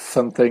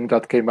something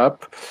that came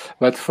up.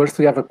 But first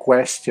we have a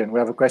question. We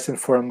have a question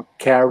from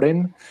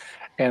Karen.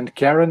 And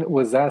Karen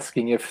was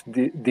asking if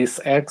this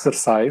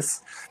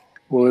exercise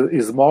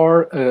is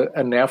more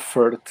an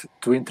effort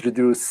to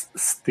introduce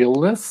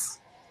stillness,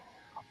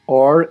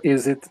 or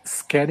is it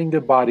scanning the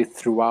body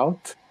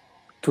throughout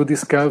to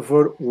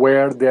discover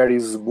where there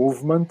is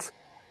movement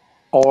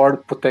or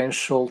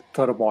potential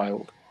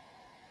turmoil.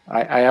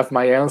 I have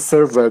my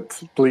answer,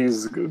 but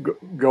please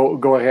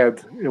go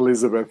ahead,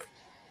 Elizabeth.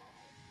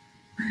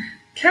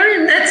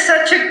 Karen, that's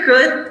such a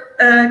good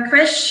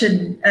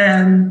question.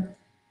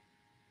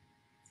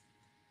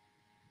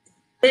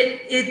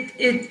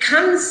 It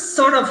comes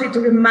sort of, it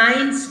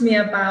reminds me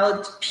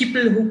about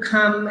people who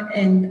come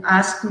and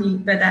ask me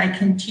whether I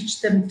can teach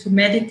them to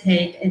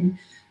meditate. And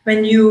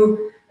when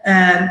you,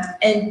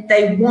 and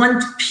they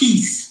want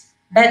peace,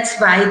 that's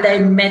why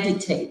they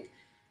meditate.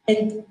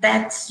 And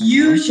that's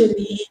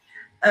usually,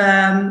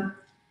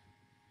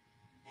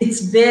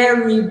 it's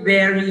very,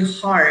 very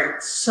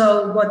hard.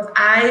 So what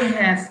I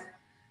have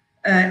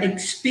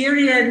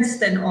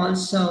experienced and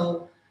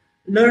also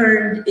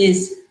learned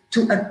is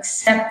to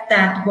accept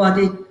that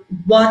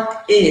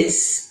what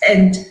is,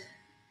 and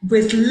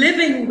with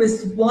living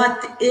with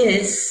what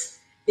is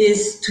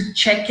to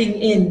checking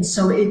in.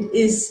 So it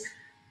is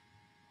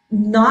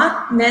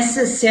not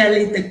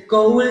necessarily the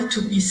goal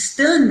to be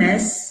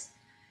stillness.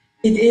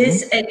 It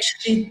is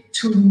actually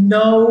to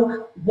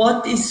know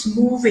what is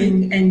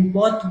moving and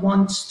what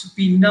wants to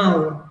be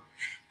known.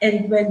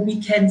 And when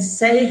we can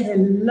say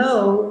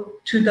hello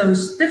to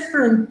those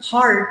different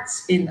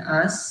parts in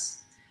us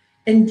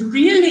and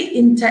really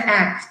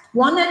interact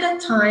one at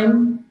a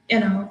time,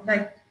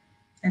 like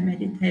I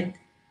meditate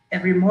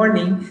every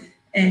morning,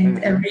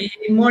 and every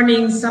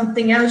morning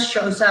something else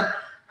shows up.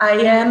 I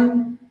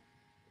am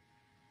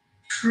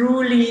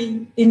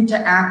truly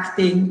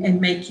interacting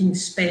and making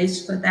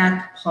space for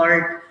that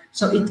part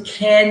so it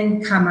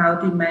can come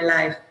out in my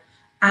life.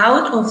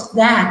 Out of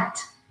that,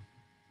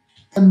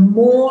 the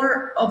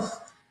more of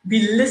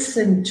we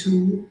listen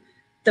to,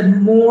 the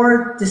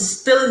more the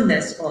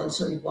stillness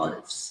also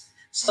evolves.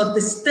 So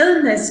the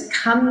stillness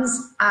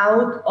comes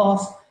out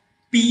of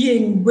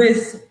being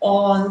with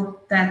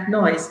all that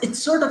noise. It's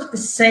sort of the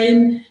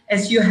same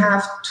as you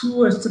have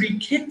 2 or 3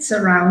 kids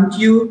around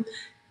you,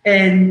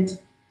 or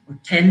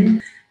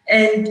 10,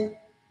 and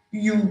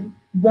you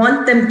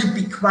want them to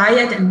be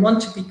quiet and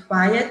want to be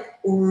quiet,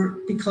 or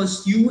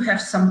because you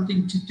have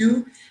something to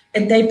do,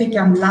 and they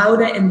become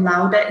louder and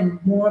louder and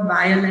more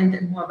violent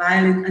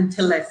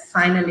until they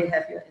finally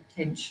have your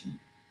attention.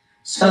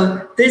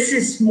 So this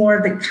is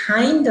more the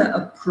kinder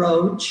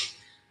approach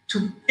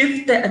to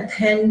give the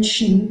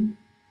attention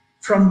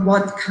from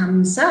what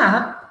comes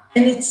up,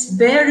 and it's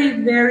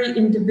very, very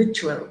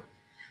individual.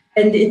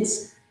 And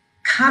it's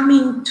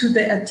coming to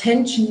the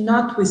attention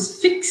not with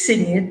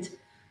fixing it,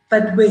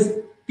 but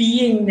with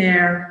being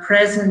there,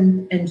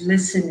 present and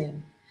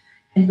listening.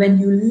 And when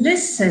you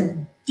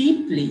listen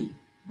deeply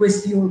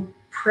with your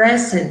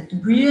present,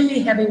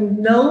 really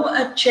having no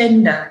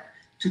agenda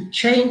to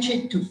change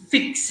it, to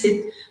fix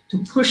it,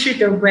 to push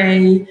it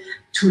away,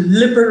 to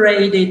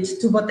liberate it,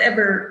 to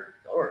whatever,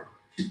 or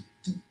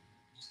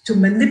to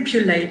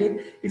manipulate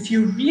it, if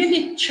you're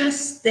really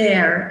just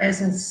there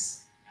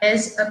as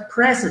a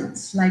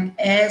presence, like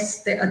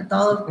as the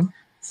adult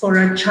for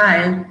a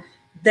child,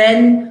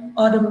 then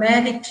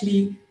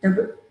automatically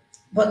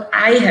what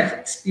I have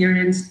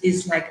experienced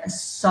is like a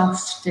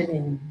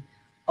softening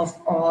of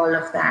all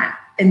of that.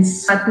 And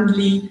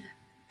suddenly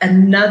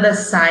another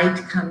side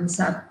comes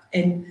up,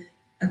 and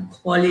a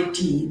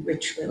quality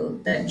which will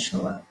then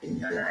show up in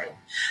your life.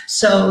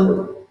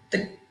 So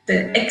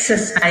the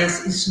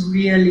exercise is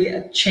really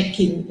a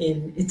checking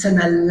in. It's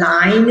an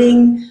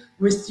aligning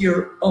with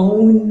your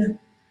own,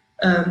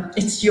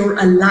 it's your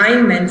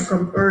alignment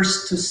from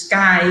earth to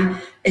sky.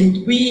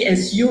 And we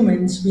as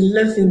humans, we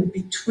live in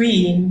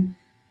between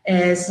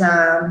as,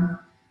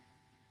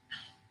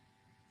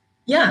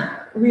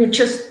 we're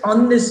just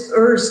on this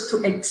earth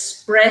to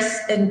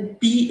express and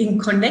be in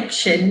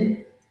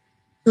connection,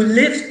 to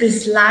live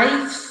this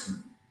life,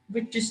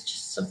 which is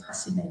just so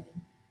fascinating.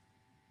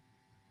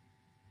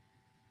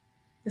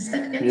 Does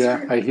that answer?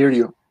 Yeah, I hear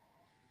you.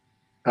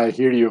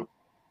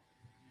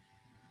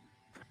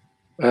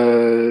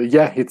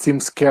 It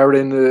seems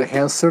Karen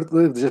answered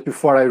just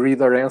before I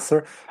read her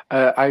answer.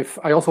 I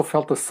also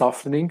felt a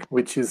softening,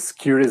 which is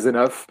curious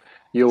enough.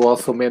 You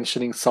also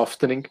mentioning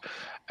softening,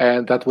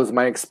 and that was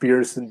my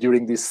experience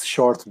during this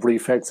short,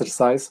 brief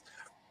exercise.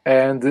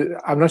 And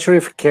I'm not sure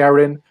if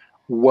Karen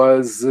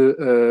was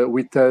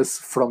with us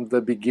from the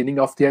beginning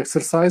of the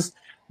exercise,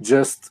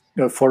 just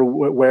for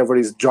whoever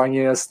is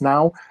joining us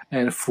now,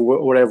 and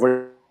for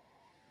wherever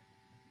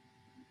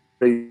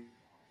is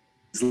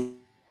the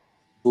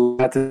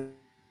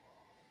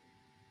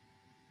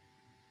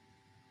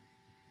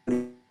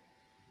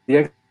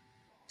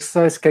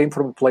exercise came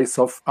from a place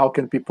of how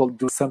can people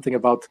do something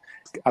about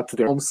at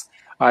their homes,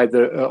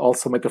 either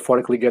also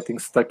metaphorically getting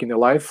stuck in their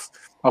lives,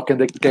 how can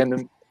they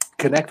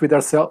connect with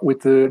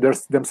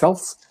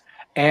themselves,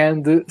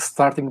 and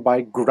starting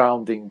by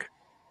grounding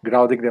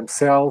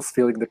themselves,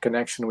 feeling the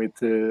connection with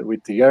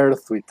the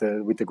earth, with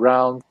the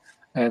ground,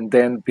 and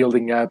then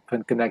building up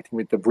and connecting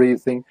with the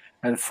breathing,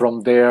 and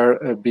from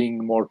there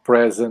being more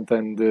present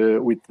and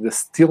with the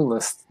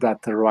stillness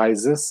that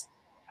arises.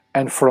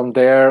 And from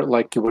there,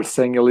 like you were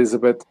saying,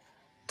 Elizabeth,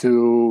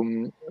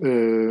 to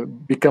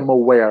become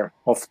aware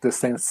of the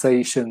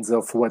sensations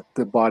of what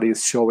the body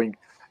is showing.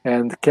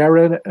 And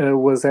Karen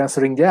was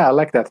answering, yeah, I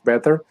like that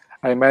better.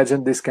 I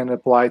imagine this can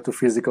apply to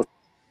physical.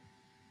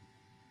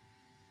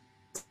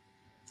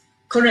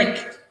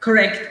 Correct.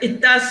 It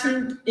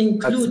doesn't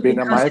include. That's been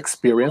my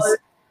experience.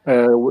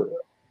 Go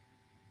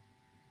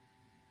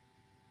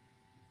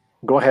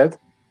ahead.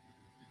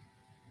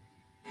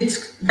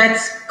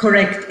 That's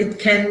correct.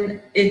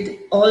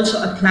 It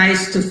also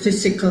applies to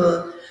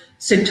physical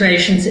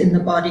situations in the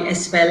body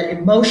as well,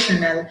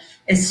 emotional,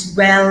 as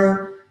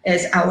well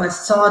as our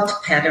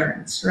thought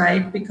patterns,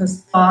 right?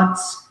 Because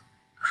thoughts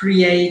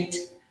create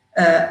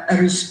a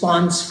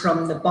response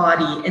from the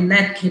body, and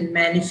that can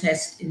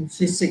manifest in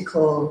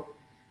physical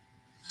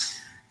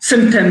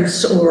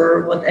symptoms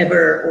or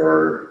whatever,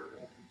 or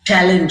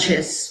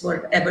challenges,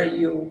 whatever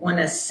you want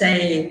to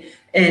say.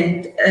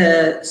 And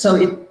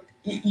so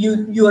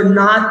you're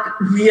not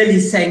really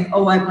saying,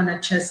 oh, I want to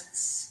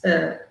just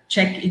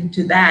check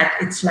into that.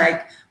 It's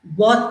like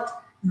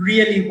what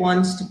really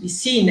wants to be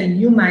seen,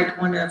 and you might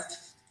want to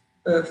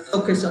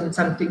focus on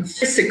something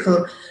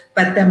physical,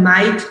 but there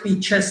might be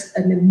just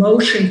an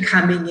emotion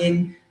coming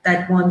in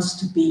that wants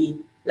to be,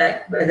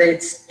 like, whether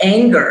it's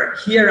anger.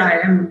 Here I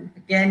am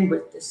again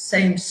with the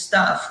same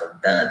stuff,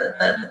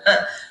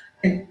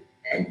 and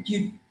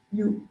you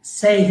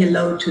say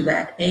hello to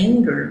that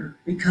anger,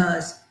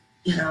 because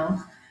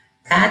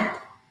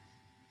that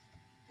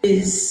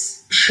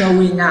is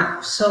showing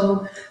up.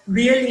 So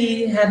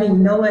really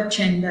having no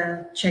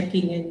agenda,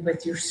 checking in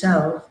with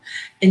yourself,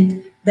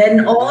 and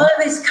then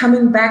always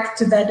coming back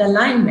to that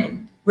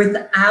alignment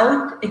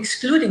without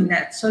excluding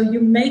that. So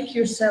you make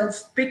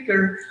yourself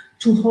bigger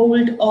to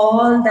hold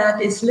all that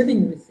is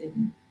living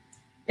within.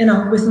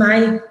 With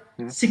my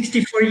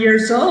 64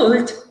 years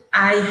old,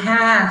 I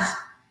have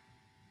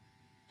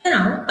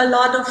a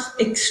lot of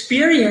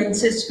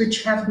experiences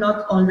which have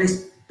not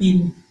always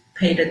been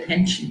paid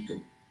attention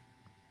to.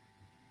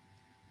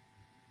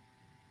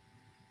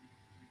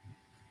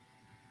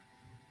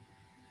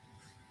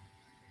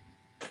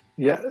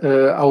 Yeah,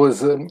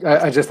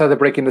 I just had a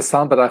break in the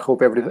sound, but I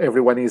hope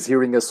everyone is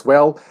hearing us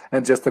well.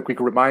 And just a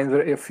quick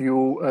reminder, if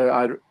you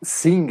are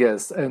seeing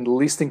us and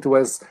listening to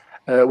us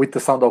with the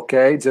sound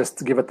okay,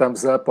 just give a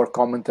thumbs up or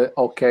comment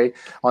okay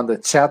on the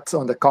chat,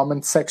 on the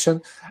comment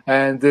section.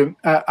 And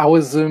I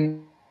was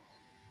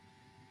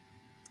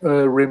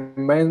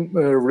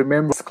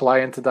remember this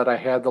client that I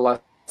had, the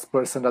last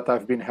person that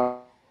I've been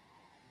helping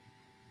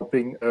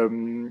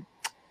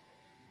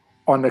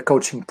on a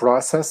coaching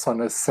process,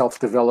 on a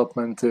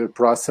self-development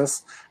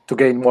process, to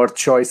gain more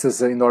choices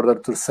in order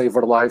to save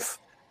her life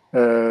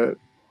in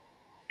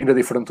a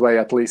different way,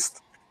 at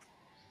least.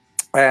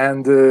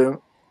 And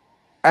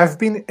I've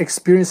been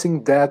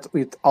experiencing that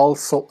with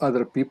also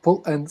other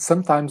people, and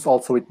sometimes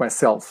also with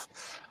myself,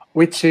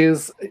 which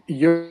is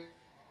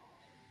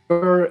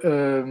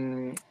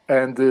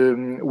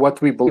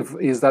what we believe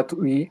is that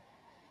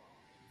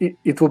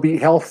it will be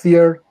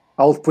healthier.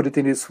 I'll put it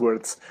in these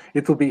words.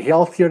 It will be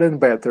healthier and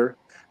better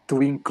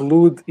to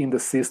include in the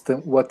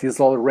system what is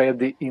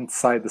already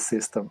inside the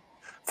system,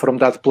 from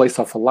that place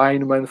of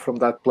alignment, from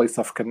that place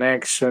of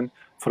connection,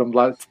 from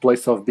that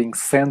place of being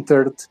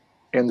centered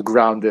and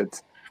grounded.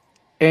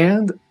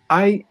 And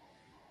I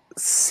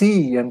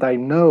see and I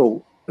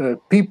know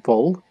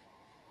people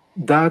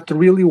that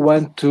really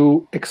want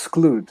to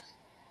exclude.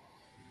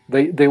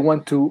 They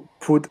want to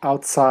put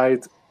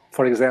outside,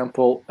 for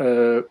example,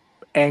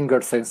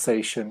 anger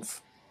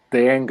sensations,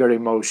 the anger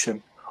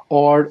emotion,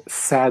 or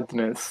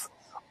sadness,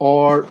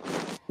 or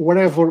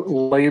whatever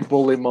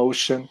label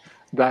emotion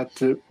that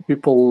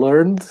people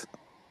learned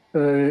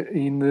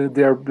in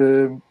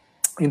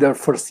their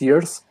first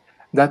years,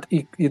 that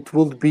it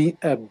will be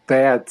a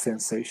bad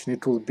sensation,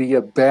 it will be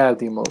a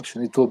bad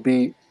emotion, it will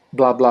be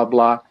blah blah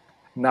blah,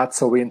 not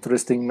so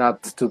interesting,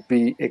 not to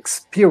be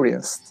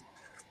experienced.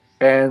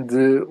 And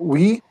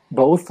we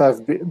both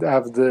have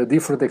the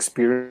different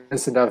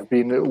experience, and have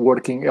been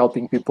working,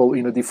 helping people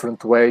in a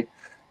different way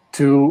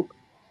to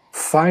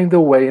find a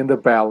way in the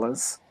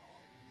balance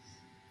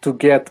to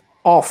get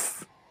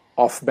off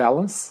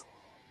balance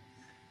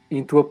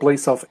into a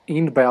place of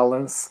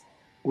imbalance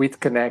with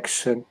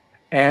connection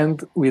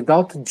and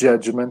without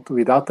judgment,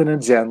 without an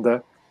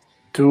agenda,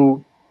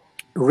 to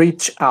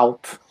reach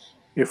out,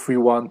 if we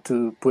want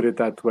to put it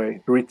that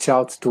way, reach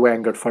out to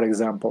anger, for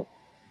example,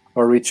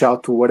 or reach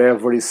out to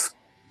whatever is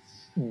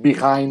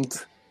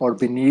behind or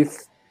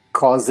beneath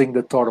causing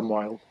the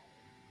turmoil.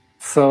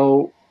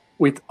 So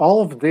with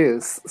all of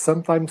this,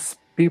 sometimes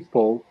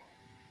people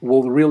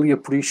will really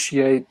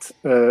appreciate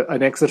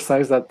an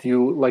exercise that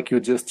you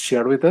just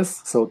shared with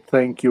us. So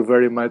thank you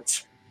very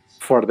much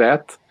for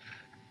that.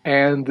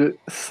 And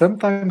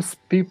sometimes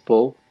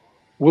people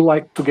would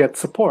like to get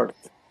support.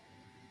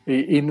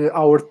 In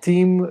our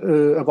team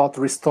about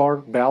Restore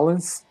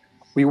Balance,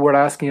 we were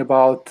asking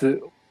about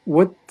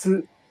what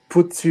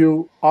puts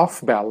you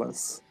off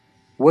balance,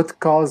 what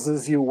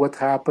causes you, what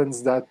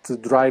happens that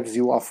drives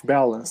you off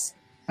balance.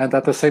 And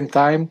at the same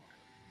time,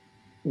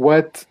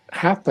 what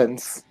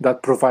happens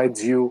that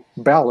provides you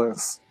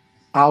balance?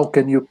 How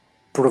can you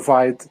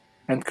provide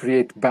and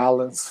create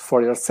balance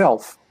for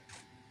yourself?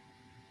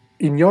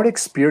 In your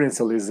experience,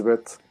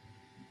 Elizabeth,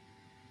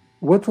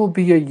 what will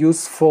be a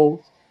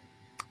useful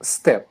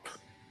step,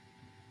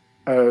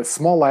 a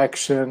small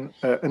action,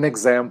 an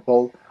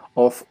example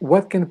of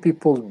what can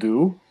people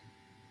do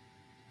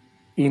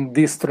in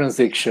this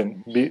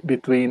transition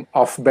between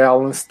off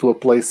balance to a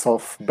place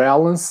of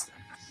balance?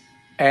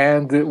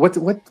 And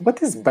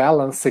what is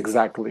balance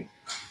exactly?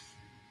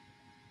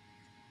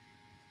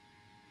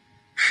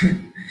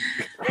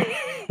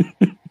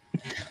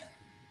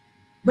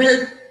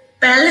 Well,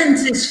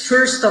 balance is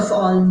first of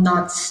all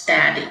not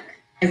static.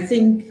 I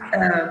think.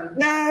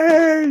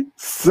 Yay!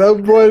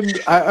 Someone,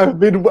 I've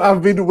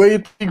been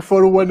waiting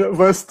for one of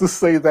us to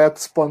say that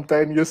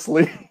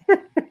spontaneously.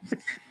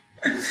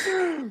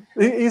 It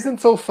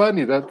isn't so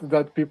funny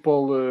that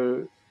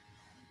people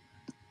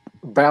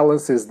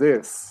balance is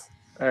this,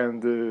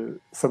 and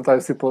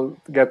sometimes people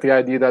get the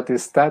idea that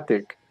it's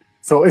static.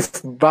 So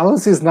if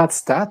balance is not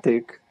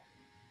static,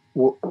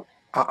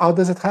 how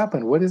does it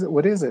happen? What is it?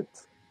 What is it?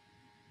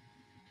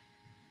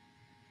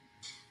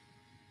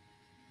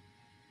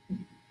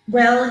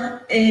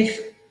 Well,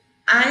 if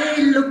I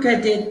look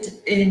at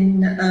it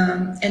and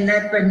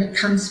that when it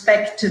comes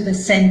back to the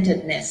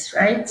centeredness,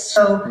 right?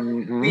 So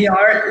we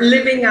are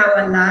living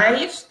our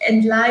life,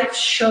 and life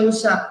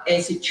shows up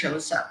as it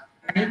shows up,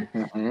 right?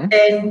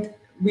 And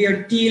we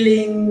are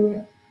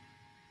dealing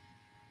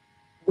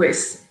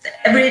with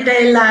the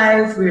everyday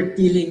life, we're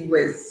dealing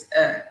with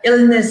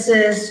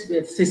illnesses,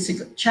 with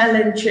physical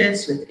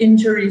challenges, with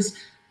injuries,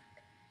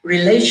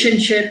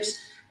 relationships.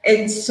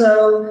 And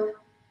so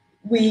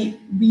we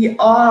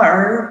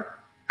are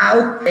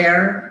out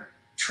there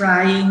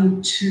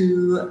trying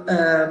to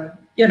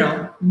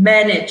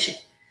manage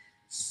it.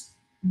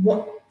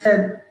 What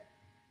the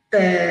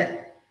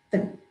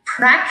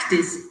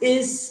practice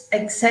is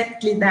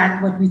exactly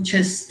that, what we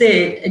just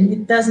did, and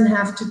it doesn't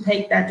have to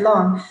take that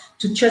long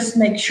to just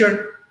make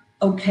sure,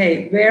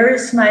 okay, where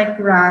is my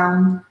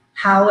ground?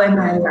 How am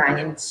I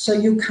aligned? So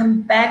you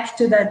come back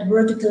to that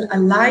vertical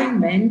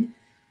alignment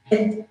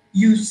and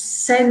you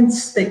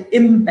sense the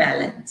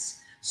imbalance.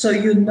 So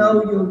you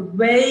know you're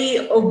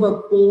way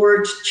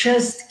overboard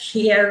just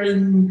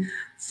caring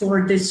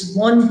for this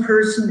one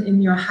person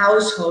in your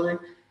household,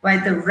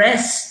 while the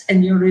rest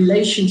and your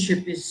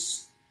relationship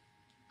is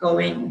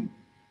going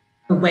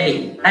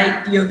away,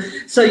 right?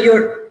 So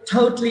you're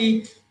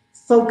totally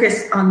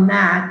focused on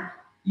that.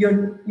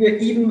 You're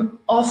even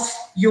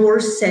off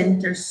your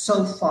center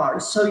so far.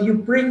 So you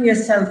bring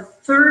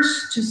yourself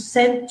first to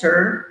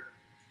center.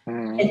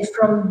 And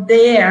from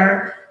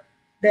there,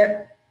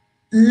 the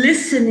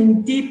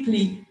listening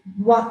deeply,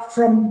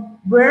 from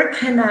where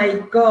can I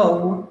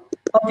go?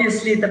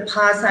 Obviously, the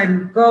path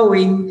I'm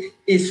going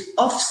is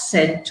off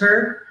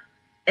center,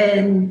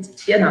 and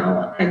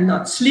I'm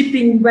not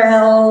sleeping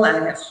well, I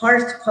have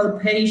heart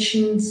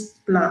palpitations,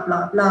 blah,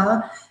 blah,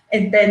 blah.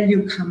 And then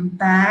you come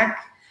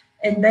back,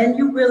 and then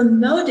you will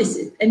notice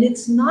it. And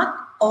it's not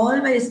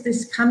always,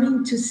 this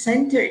coming to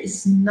center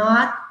is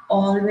not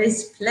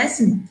always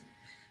pleasant,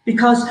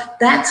 because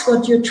that's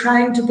what you're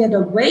trying to get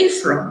away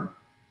from,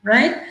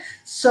 right?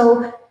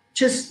 So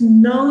just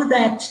know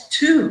that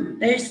too.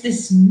 There's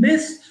this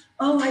myth,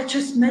 oh, I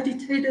just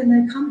meditate and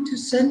I come to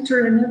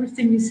center and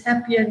everything is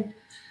happy and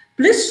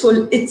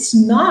blissful. It's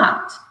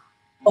not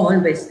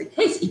always the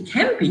case. It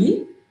can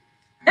be,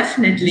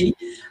 definitely,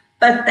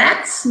 but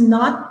that's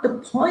not the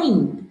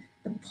point.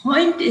 The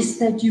point is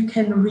that you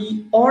can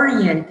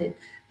reorient it,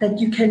 that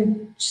you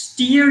can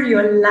steer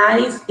your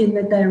life in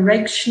a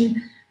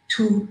direction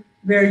to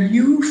where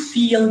you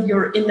feel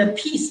your inner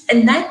peace.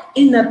 And that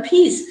inner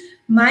peace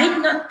might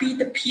not be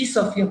the peace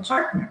of your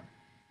partner.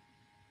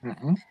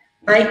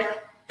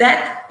 Like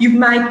that, you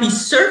might be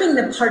serving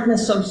the partner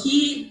so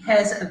he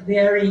has a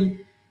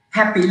very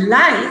happy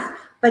life,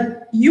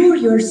 but you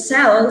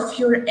yourself,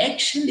 you're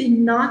actually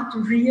not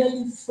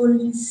really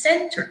fully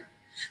centered.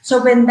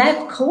 So when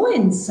that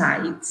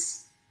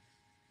coincides,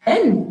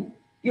 then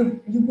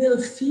you will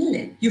feel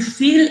it. You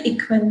feel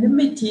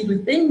equanimity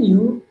within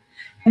you,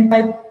 and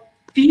by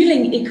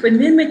feeling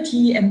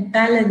equanimity and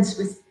balance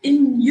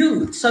within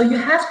you. So you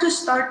have to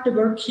start the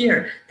work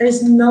here.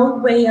 There's no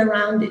way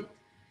around it.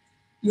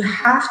 You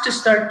have to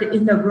start the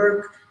inner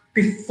work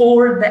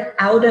before the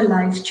outer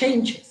life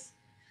changes.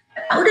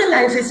 The outer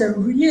life is a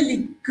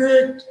really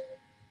good,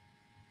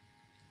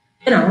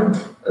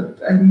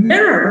 a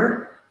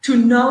mirror to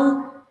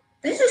know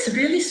this is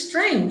really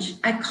strange.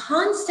 I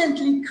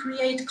constantly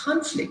create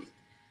conflict.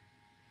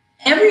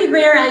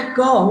 Everywhere I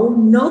go,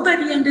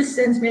 nobody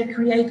understands me. I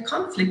create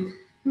conflict.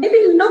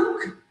 Maybe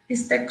look,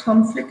 is there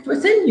conflict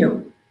within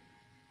you?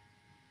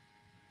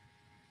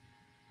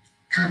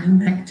 Coming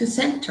back to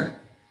center.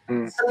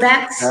 So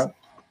that's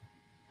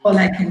all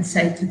I can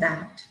say to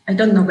that. I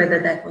don't know whether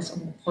that was on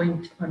the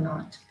point or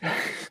not.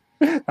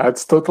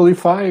 That's totally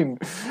fine.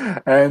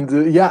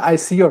 And yeah, I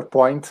see your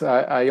point.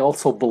 I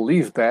also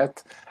believe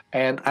that.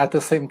 And at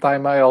the same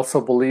time, I also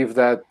believe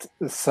that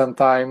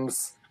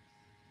sometimes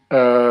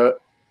I'm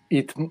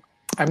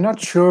not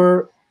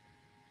sure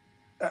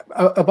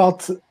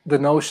about the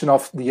notion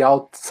of the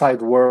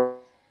outside world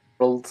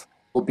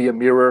will be a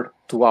mirror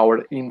to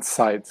our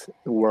inside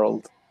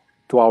world,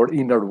 to our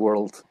inner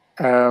world.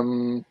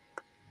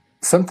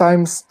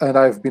 Sometimes, and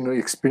I've been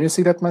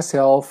experiencing that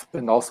myself,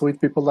 and also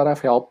with people that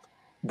I've helped,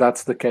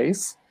 that's the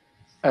case.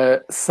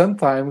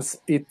 Sometimes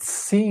it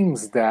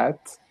seems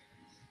that,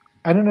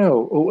 I don't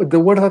know, the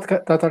words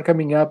that are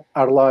coming up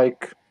are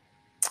like,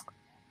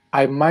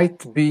 I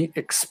might be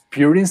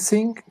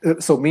experiencing,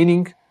 so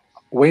meaning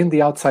when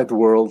the outside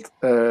world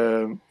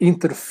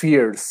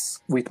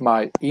interferes with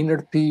my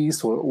inner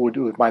peace or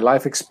with my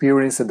life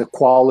experience and the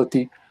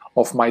quality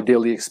of my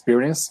daily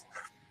experience,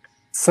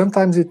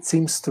 sometimes it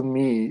seems to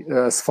me,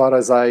 as far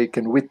as I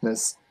can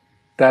witness,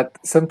 that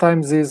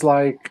sometimes is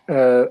like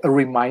a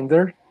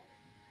reminder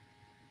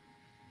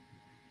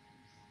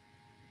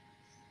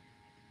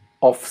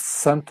of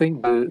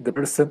something the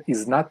person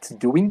is not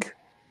doing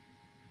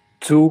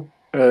to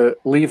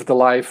live the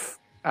life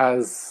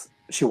as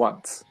she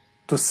wants,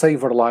 to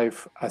save her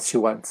life as she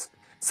wants.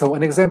 So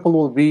an example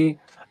will be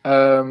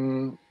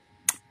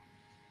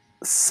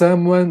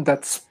someone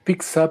that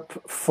speaks up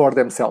for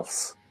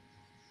themselves.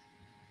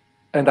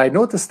 And I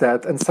noticed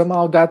that, and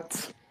somehow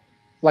that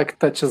like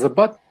touches a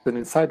button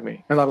inside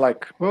me. And I'm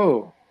like,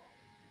 oh,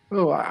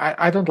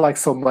 I don't like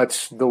so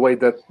much the way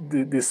that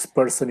this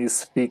person is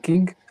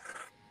speaking.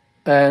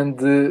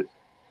 And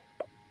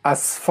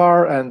as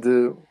far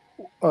and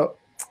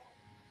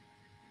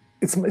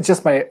it's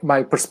just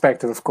my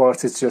perspective, of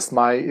course, it's just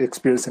my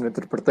experience and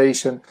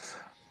interpretation.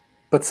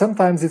 But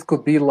sometimes it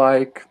could be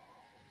like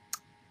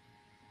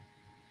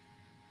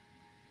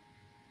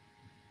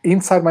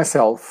inside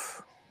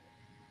myself,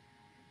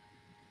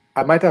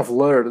 I might have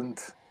learned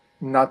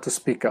not to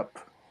speak up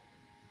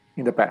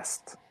in the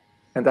past.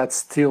 And that's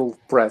still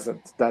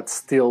present. That's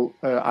still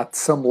at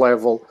some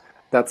level,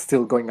 that's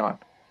still going on.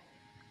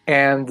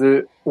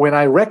 And when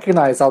I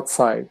recognize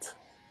outside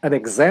an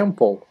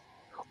example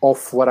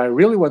of what I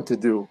really want to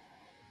do,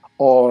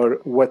 or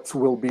what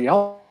will be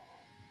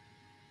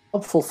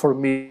helpful for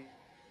me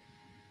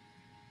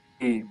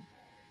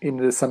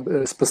in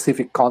some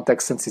specific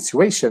contexts and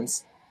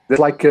situations, there's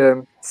like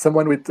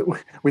someone with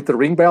the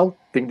ring bell,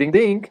 ding, ding,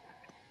 ding.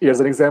 Here's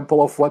an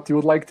example of what you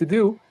would like to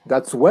do.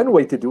 That's one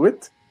way to do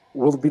it.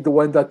 Will be the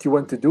one that you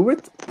want to do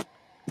it?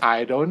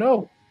 I don't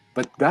know.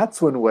 But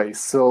that's one way.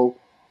 So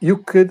you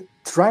could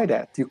try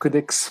that. You could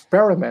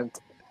experiment.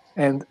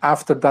 And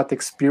after that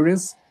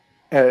experience,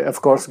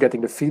 of course,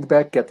 getting the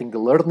feedback, getting the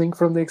learning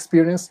from the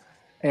experience,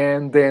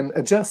 and then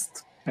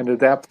adjust and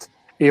adapt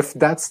if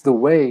that's the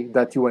way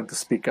that you want to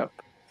speak up.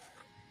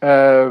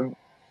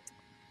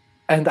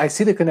 And I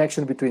see the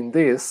connection between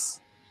this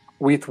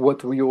with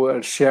what we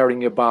were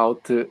sharing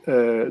about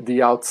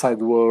the outside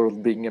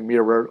world being a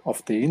mirror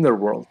of the inner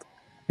world,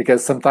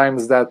 because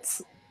sometimes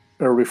that's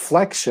a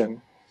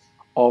reflection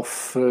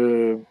of,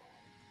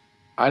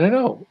 I don't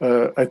know,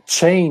 a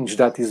change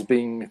that is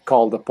being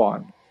called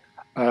upon,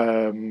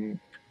 an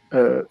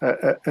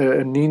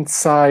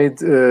inside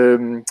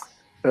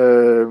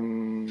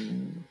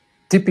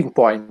tipping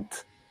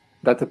point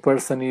that a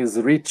person is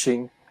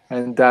reaching,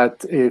 and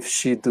that if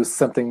she does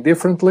something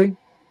differently,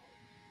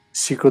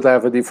 she could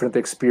have a different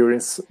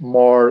experience,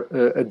 more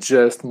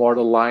adjust, more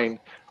align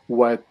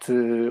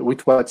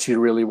with what she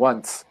really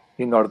wants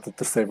in order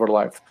to save her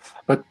life.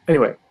 But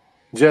anyway,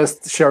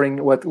 just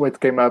sharing what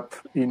came up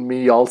in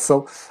me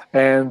also.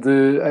 And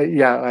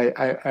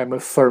I'm a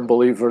firm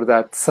believer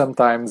that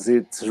sometimes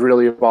it's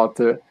really about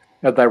a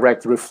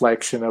direct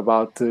reflection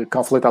about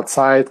conflict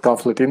outside,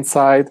 conflict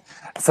inside.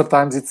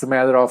 Sometimes it's a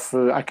matter of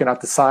I cannot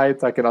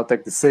decide, I cannot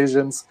take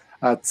decisions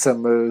at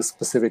some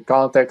specific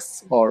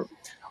contexts, or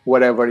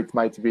whatever it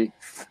might be.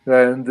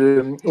 And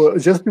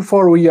just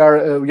before we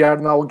are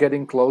now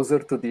getting closer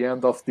to the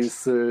end of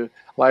this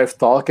live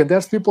talk, and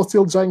there's people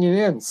still joining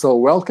in. So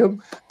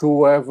welcome to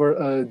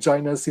whoever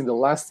joined us in the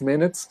last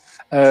minutes.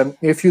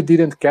 If you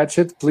didn't catch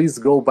it, please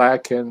go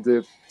back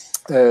and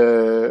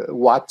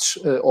watch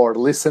or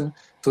listen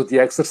to the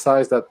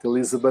exercise that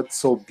Elizabeth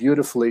so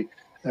beautifully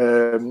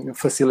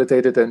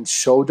facilitated and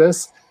showed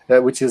us,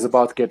 which is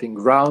about getting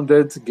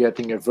grounded,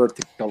 getting a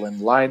vertical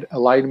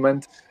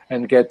alignment,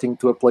 and getting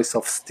to a place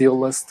of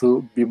stillness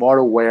to be more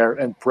aware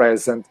and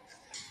present,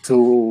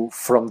 to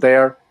from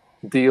there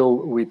deal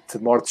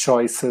with more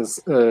choices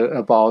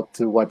about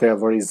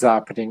whatever is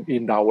happening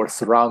in our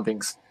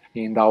surroundings,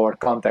 in our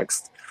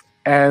context.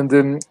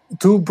 And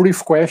two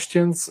brief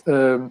questions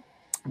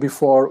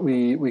before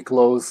we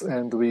close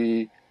and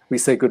we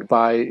say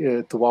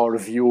goodbye to our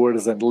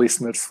viewers and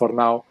listeners for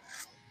now.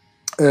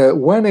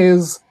 One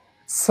is,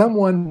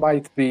 someone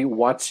might be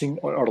watching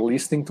or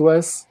listening to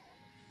us,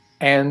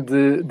 and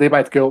they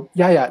might go,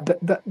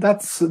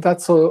 that's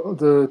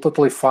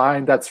totally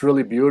fine. That's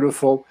really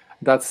beautiful.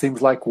 That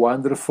seems like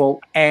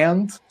wonderful.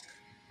 And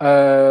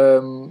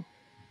I'm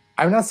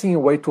not seeing a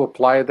way to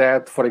apply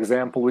that, for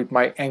example, with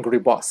my angry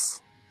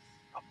boss,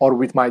 or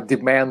with my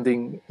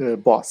demanding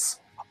boss,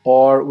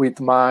 or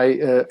with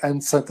my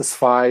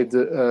unsatisfied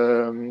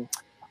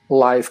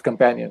life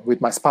companion,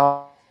 with my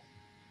spouse.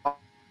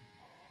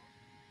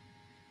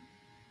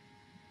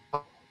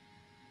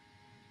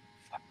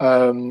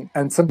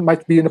 And some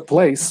might be in a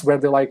place where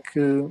they're like,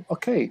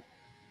 okay,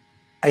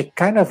 I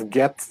kind of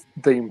get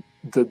the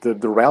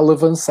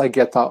relevance. I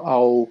get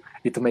how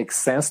it makes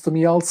sense to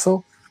me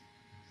also.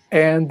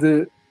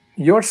 And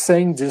you're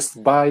saying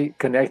just by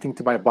connecting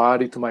to my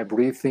body, to my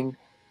breathing,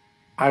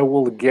 I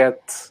will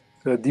get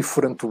a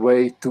different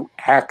way to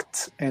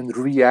act and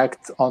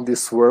react on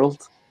this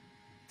world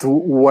to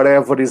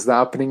whatever is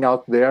happening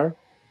out there.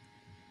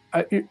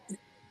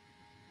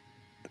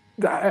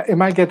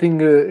 Am I getting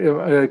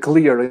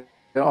clear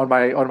on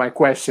my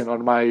question,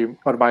 on my,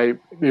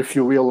 if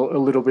you will, a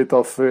little bit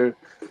of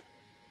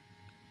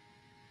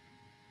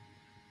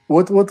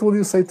what will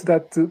you say to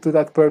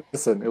that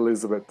person,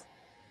 Elizabeth?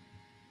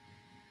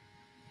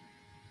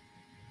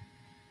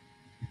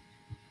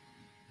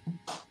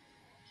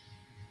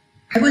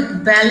 I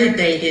would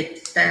validate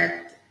it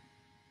that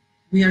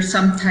we are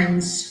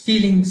sometimes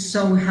feeling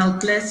so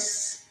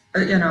helpless,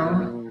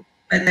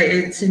 whether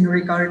it's in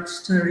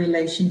regards to a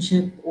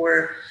relationship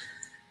or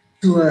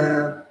to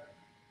a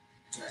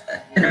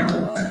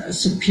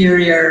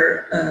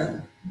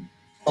superior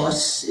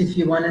boss, if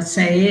you want to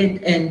say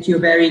it, and you're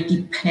very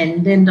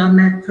dependent on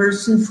that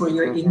person for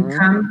your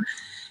income.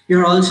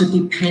 You're also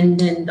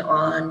dependent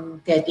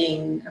on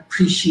getting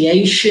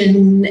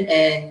appreciation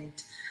and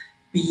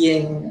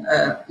being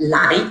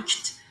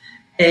liked,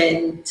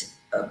 and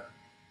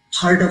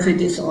part of it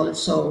is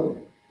also,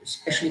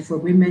 especially for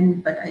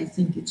women, but I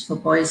think it's for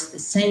boys the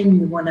same,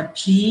 you want to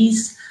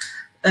please.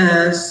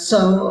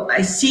 So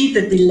I see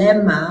the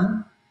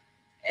dilemma,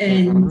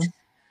 and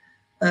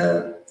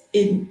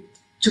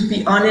to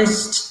be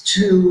honest,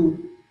 to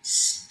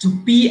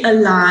be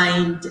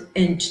aligned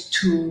and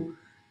to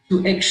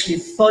actually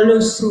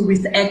follow through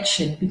with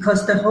action,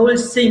 because the whole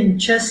thing,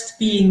 just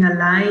being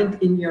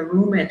aligned in your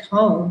room at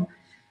home,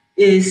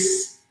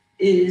 is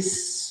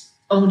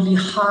only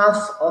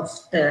half of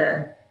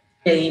the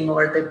game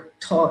or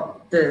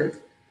the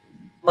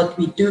what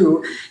we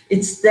do.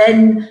 It's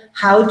then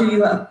how do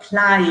you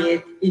apply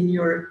it in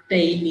your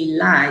daily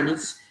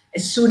life?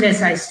 As soon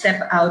as I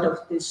step out of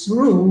this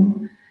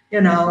room,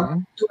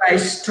 do I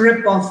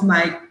strip off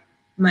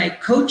my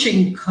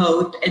coaching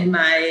coat and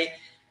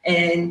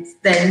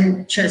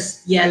then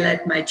just yell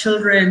at my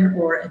children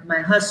or at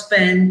my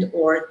husband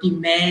or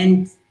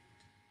demand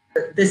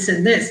this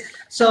and this?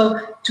 So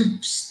to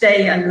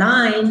stay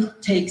aligned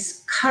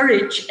takes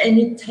courage, and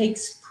it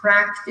takes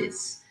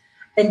practice.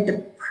 And the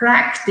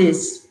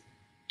practice,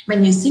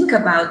 when you think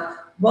about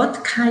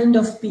what kind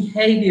of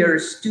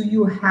behaviors do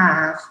you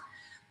have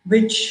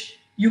which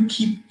you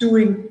keep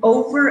doing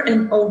over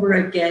and over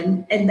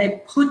again, and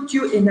they put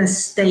you in a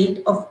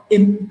state of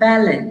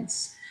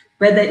imbalance,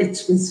 whether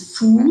it's with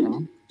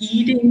food,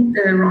 eating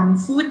the wrong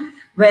food,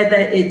 whether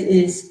it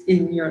is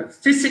in your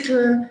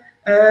physical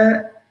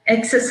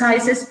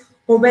exercises,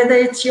 or whether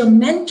it's your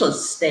mental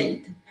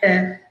state,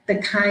 the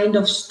kind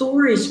of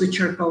stories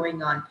which are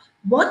going on.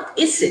 What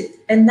is it?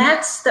 And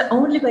that's the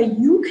only way.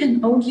 You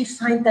can only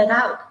find that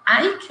out.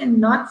 I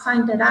cannot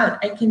find that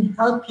out. I can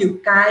help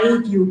you,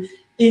 guide you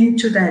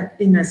into that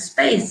inner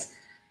space.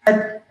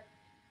 But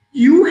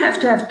you have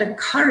to have the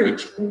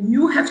courage, and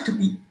you have to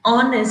be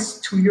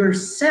honest to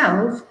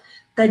yourself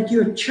that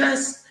you're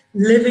just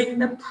living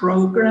the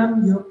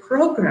program you're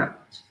programmed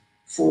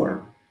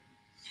for.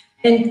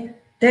 And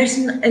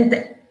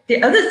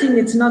the other thing,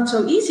 it's not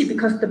so easy,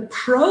 because the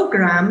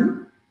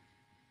program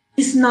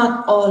is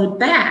not all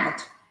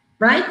bad,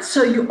 right?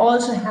 So you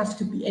also have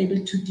to be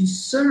able to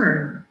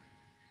discern,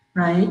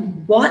 right?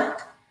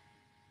 What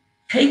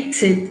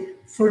takes it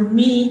for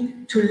me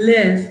to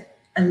live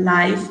a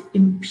life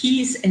in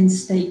peace and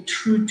stay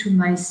true to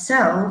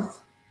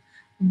myself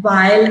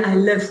while I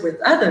live with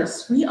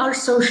others? We are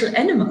social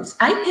animals.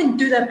 I can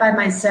do that by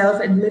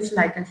myself and live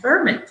like a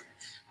hermit.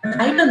 But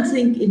I don't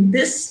think in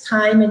this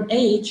time and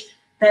age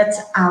that's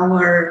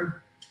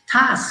our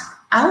task.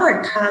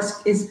 Our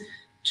task is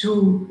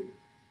to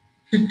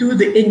do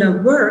the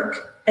inner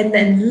work and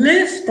then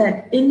live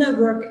that inner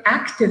work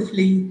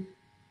actively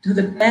to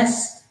the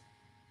best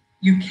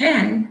you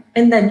can,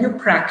 and then you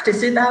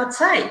practice it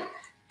outside.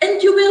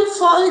 And you will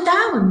fall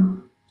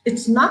down.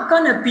 It's not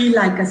going to be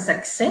like a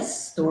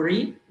success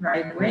story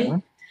right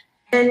away.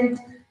 And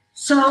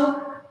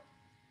so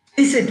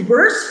is it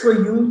worse for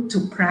you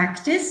to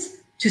practice,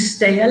 to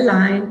stay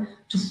aligned,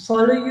 to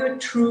follow your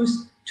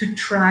truth, to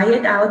try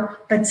it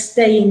out, but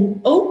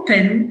staying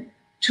open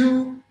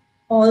to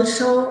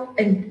also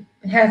and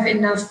have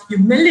enough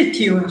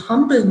humility or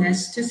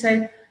humbleness to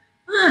say,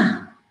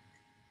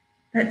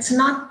 that's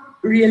not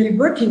really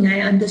working.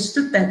 I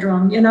understood that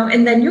wrong,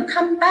 and then you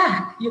come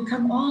back. You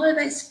come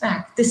always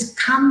back. This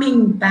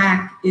coming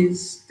back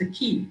is the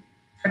key.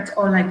 That's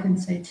all I can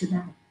say to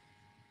that.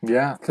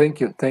 Yeah,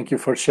 thank you. Thank you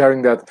for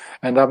sharing that.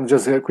 And I'm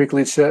just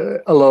quickly,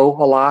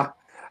 hola,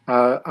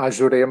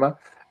 Jurema.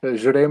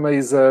 Jurema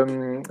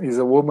is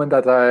a woman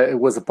that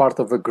was a part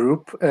of a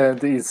group,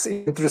 and it's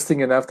interesting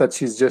enough that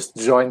she's just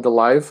joined the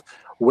live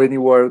when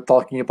you were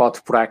talking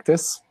about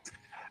practice.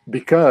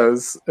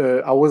 because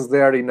I was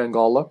there in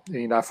Angola,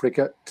 in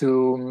Africa,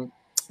 to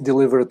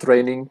deliver a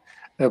training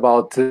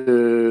about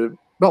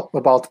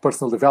about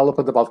personal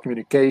development, about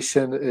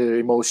communication,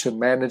 emotion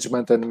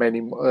management, and many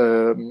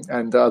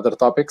and other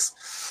topics.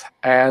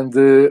 And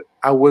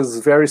I was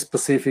very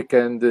specific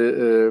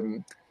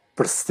and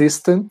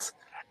persistent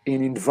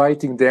in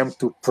inviting them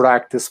to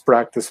practice.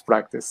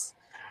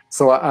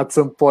 So at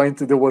some point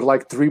there were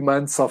like 3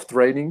 months of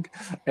training,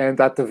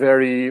 and at the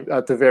very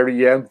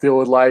end they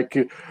were like,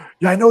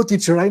 "Yeah, I know,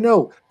 teacher, I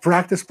know.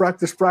 Practice."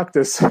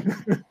 So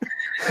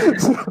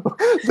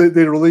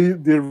they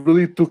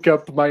really took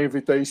up my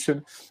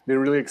invitation. They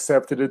really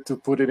accepted it to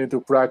put it into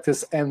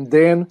practice, and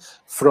then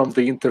from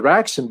the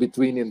interaction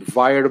between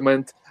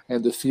environment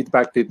and the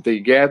feedback that they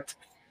get,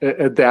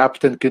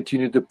 adapt and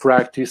continue the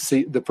practice.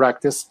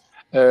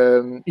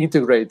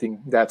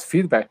 Integrating that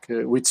feedback,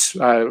 which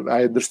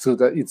I understood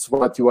that it's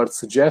what you are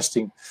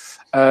suggesting.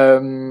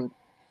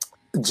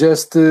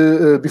 Just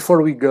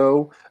before we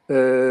go,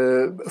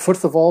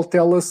 first of all,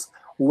 tell us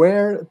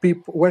where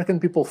can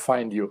people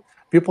find you?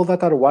 People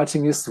that are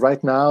watching this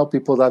right now,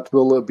 people that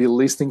will be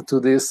listening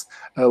to this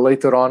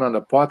later on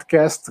a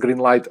podcast,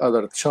 Greenlight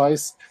Other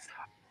Choice.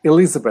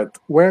 Elizabeth,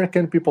 where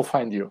can people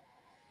find you?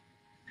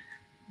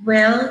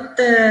 Well,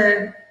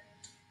 the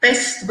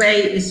best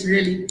way is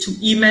really to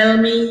email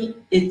me.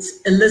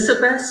 It's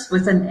Elizabeth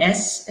with an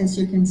S, as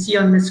you can see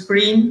on the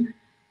screen,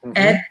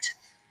 at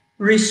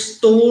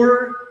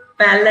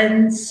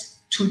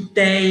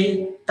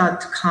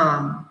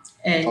restorebalancetoday.com.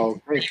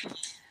 And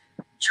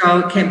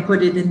Joe can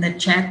put it in the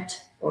chat,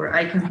 or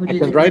I can put it in. I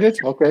can write it?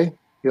 Okay.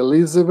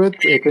 Elizabeth,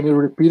 can you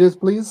repeat it,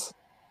 please?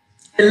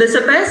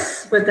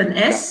 Elizabeth with an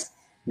S.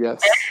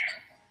 Yes.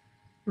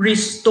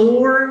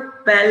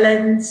 Restore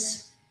Balance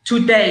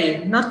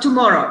Today, not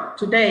tomorrow,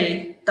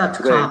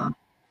 today.com.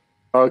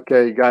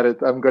 Okay, got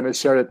it. I'm going to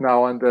share it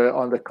now on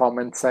the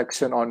comment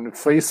section on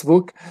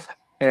Facebook.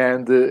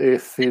 And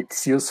if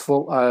it's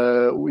useful,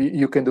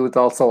 you can do it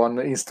also on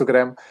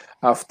Instagram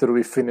after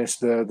we finish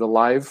the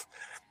live.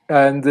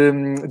 And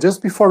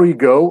just before we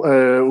go,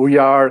 we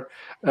are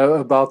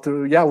about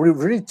to, we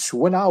reach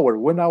 1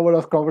 hour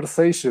of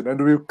conversation,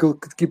 and we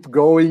could keep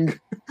going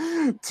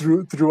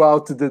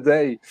throughout the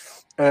day.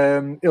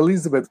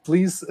 Elizabeth,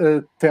 please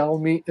tell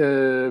me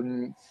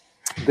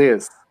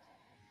this.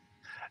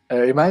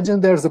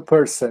 Imagine there's a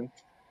person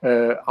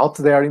out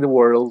there in the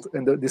world,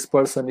 and this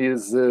person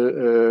is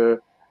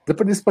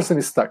this person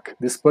is stuck.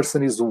 This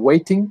person is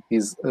waiting,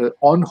 is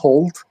on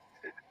hold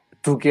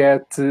to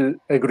get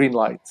a green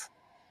light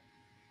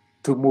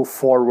to move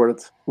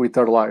forward with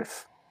her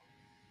life.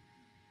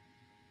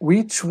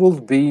 Which will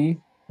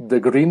be the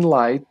green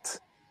light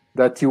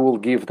that you will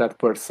give that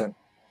person?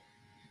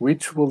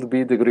 Which will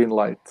be the green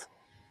light?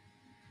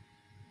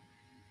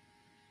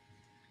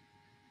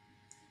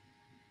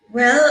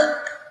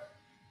 Well,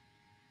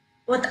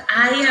 what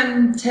I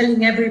am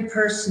telling every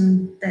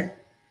person, that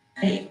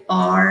they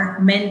are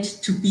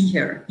meant to be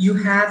here. You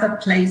have a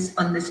place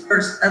on this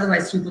earth,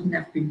 otherwise you wouldn't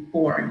have been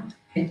born.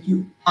 And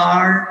you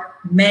are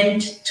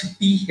meant to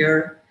be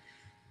here.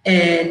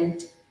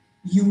 And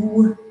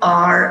you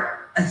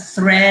are a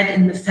thread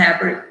in the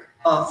fabric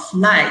of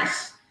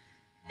life.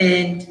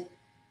 And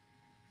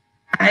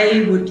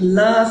I would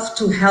love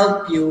to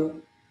help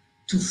you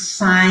to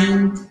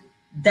find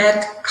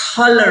that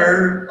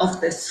color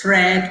of the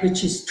thread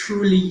which is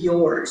truly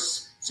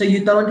yours. So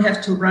you don't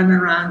have to run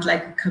around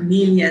like a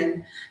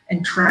chameleon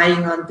and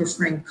trying on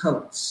different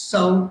coats.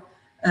 So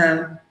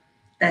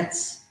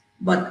that's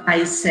what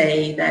I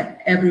say,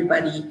 that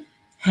everybody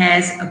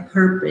has a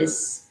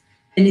purpose.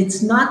 And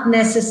it's not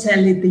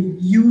necessarily the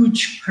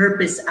huge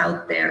purpose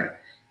out there.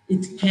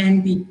 It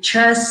can be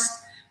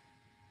just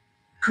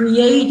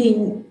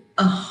creating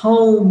a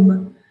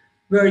home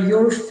where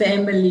your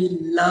family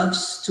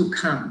loves to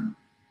come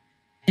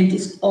and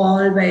is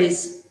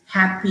always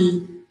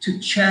happy to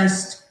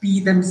just be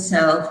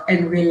themselves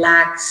and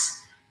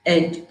relax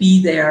and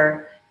be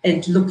there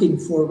and looking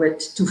forward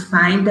to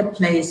find a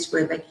place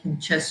where they can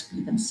just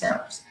be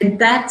themselves. And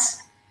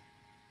that's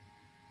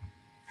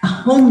a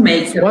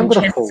homemaker, which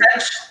has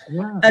such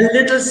a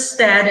little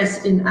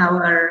status in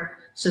our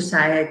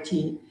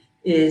society,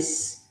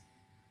 is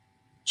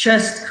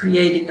just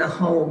creating a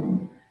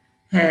home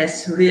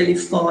has really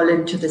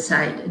fallen to the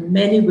side. And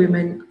many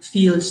women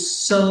feel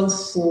so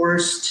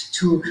forced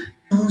to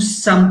do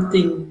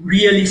something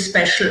really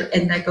special,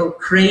 and they go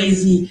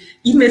crazy,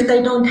 even if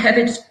they don't have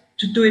it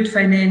to do it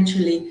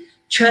financially,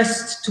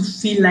 just to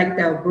feel like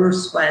they're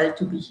worthwhile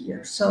to be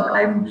here. So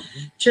I'm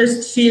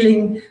just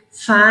feeling,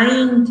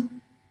 find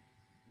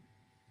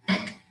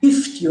that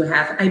gift you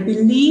have. I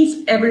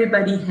believe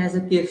everybody has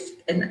a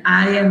gift, and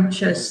I am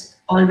just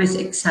always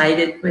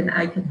excited when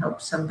I can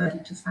help somebody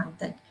to find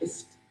that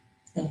gift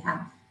they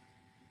have.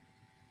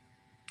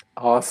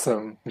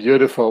 Awesome,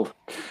 beautiful.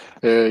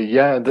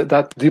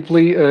 That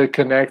deeply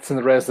connects and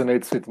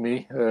resonates with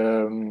me.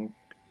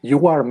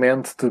 You are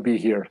meant to be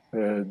here.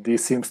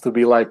 This seems to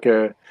be like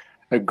a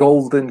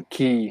golden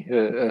key,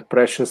 a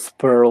precious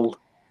pearl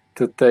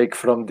to take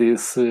from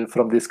this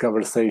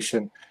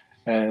conversation.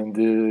 and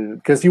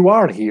because you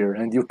are here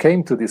and you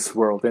came to this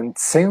world, and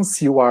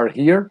since you are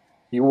here,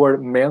 you were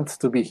meant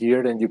to be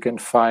here, and you can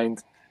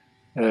find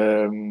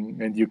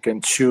and you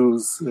can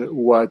choose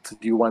what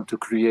you want to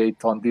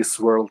create on this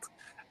world.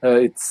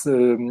 It's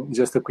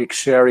just a quick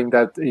sharing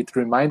that it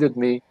reminded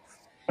me.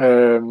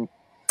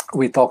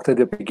 We talked at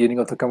the beginning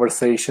of the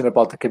conversation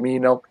about the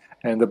Camino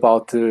and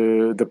about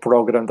the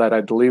program that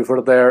I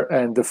delivered there.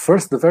 And the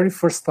very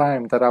first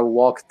time that I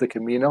walked the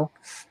Camino,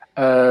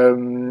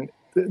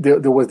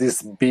 there was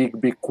this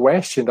big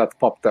question that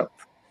popped up,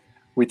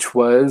 which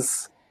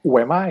was, who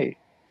am I?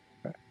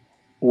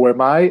 Who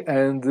am I,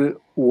 and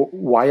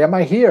why am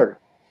I here?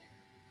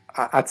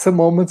 At some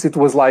moments it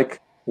was like,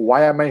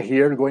 why am I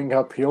here going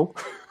uphill?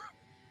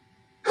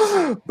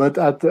 But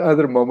at the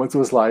other moments it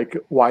was like,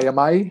 why am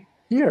I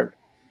here?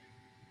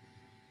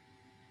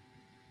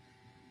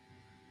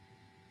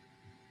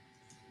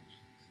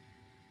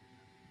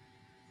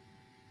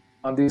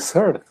 On this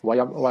earth,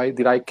 why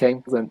did I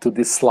came to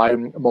this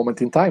slight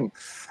moment in time?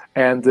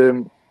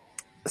 And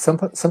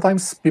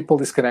sometimes people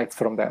disconnect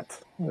from that.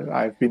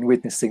 I've been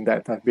witnessing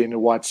that. I've been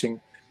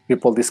watching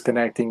people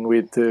disconnecting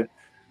with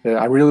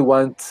I really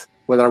want,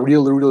 what I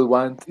really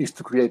want is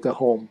to create a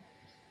home,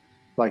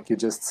 like you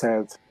just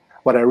said.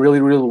 What I really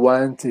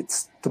want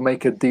is to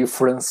make a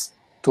difference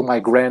to my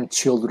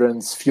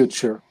grandchildren's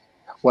future.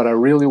 What I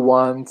really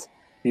want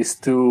is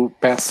to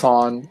pass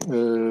on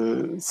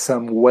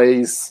some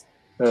ways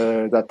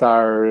that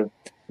are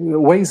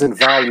ways and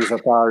values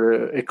that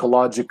are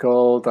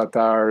ecological, that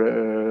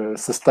are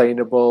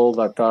sustainable,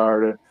 that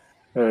are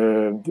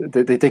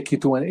they take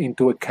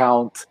into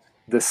account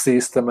the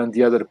system and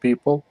the other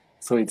people.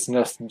 So it's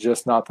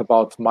just not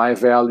about my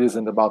values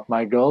and about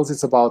my goals.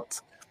 It's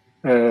about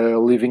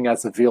living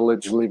as a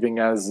village, living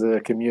as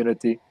a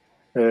community,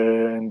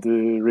 and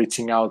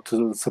reaching out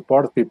to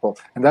support people.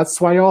 And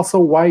that's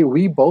why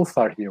we both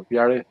are here. We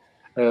are,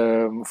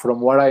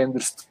 from what I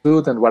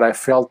understood and what I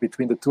felt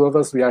between the two of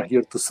us, we are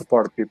here to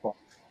support people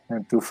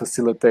and to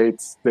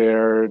facilitate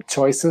their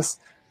choices.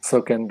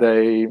 So can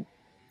they,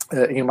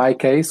 in my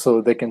case,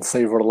 so they can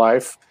save their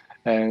life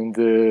and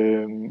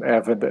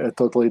have a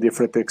totally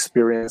different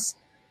experience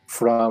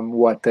from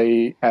what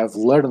they have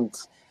learned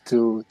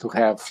to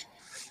have.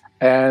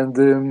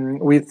 And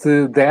with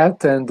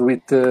that, and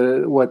with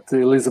what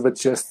Elizabeth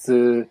just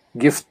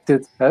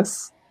gifted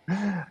us,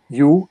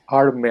 you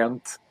are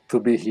meant to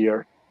be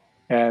here.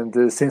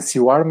 And since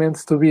you are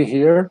meant to be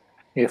here,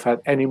 if at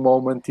any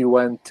moment you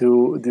want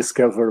to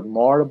discover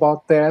more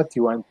about that,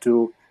 you want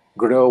to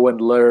grow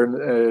and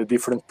learn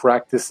different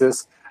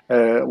practices,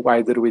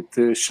 either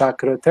with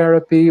chakra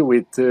therapy,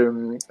 with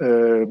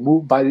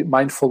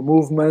mindful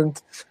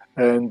movement,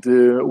 and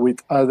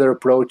with other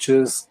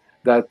approaches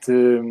that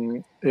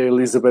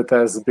Elizabeth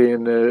has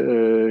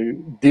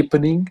been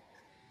deepening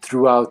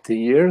throughout the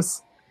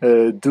years,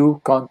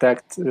 do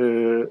contact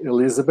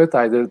Elizabeth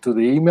either to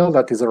the email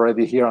that is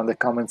already here on the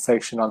comment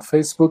section on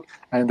Facebook,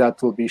 and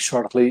that will be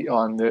shortly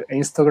on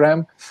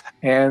Instagram.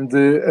 And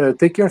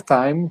take your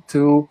time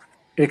to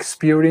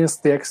experience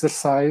the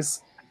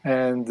exercise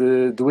and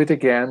do it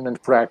again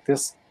and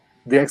practice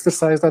the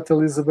exercise that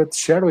Elizabeth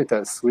shared with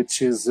us,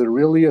 which is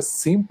really a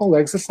simple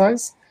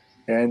exercise.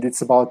 And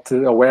it's about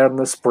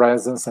awareness,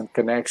 presence, and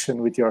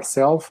connection with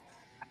yourself.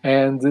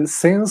 And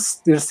since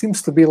there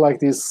seems to be like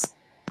this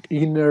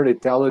inner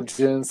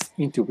intelligence,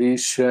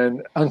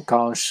 intuition,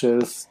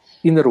 unconscious,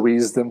 inner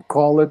wisdom,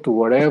 call it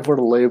whatever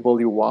label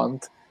you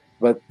want,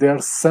 but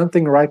there's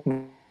something right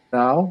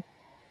now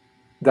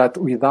that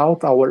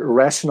without our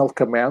rational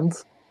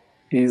command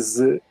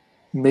is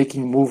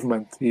making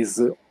movement, is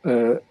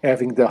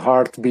having the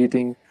heart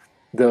beating,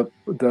 the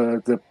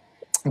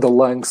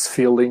lungs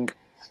filling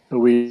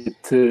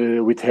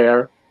with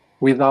air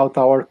without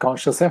our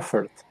conscious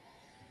effort.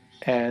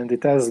 And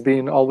it has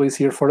been always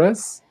here for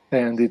us,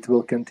 and it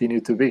will continue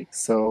to be.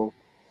 So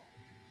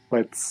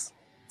let's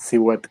see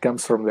what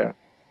comes from there.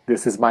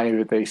 This is my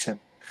invitation.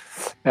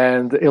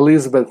 And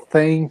Elizabeth,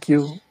 thank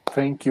you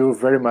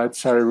very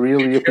much. I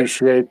really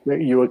appreciate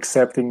you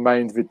accepting my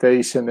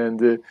invitation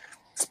and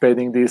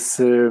spending this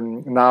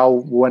now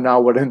 1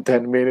 hour and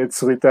 10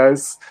 minutes with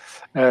us.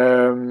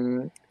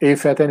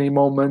 If at any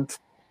moment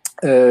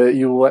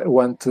you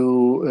want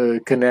to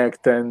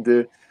connect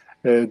and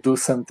do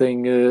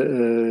something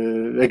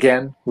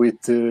again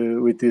with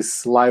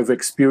these live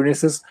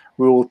experiences,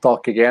 we will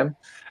talk again.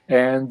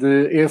 And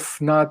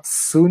if not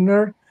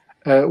sooner,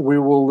 we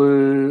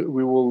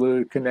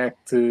will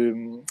connect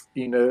in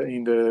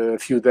a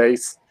few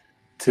days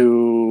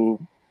to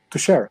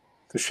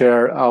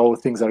share how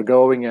things are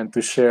going, and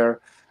to share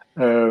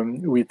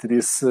with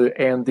this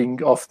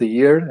ending of the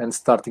year and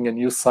starting a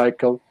new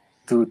cycle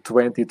to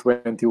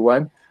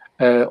 2021.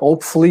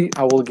 Hopefully,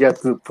 I will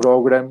get the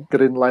program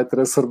Green Light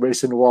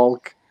Transformation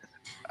Walk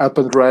up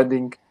and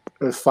running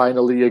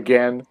finally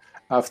again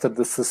after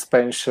the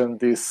suspension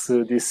this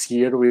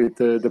year with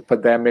the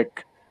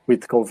pandemic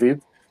with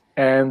COVID.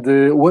 And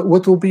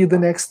what will be the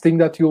next thing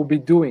that you'll be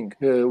doing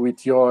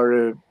with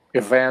your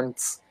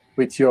events,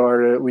 with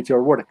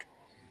your work?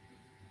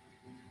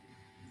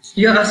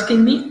 You're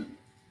asking me?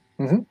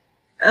 Mm-hmm.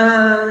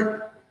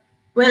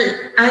 Well,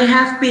 I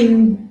have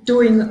been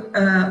doing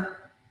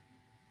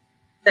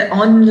the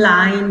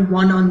online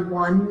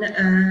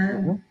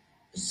one-on-one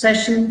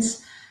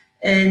sessions,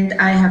 and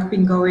I have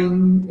been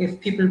going, if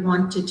people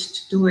wanted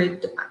to do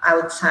it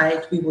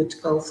outside, we would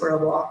go for a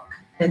walk.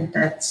 And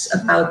that's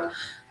about,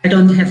 I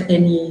don't have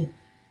any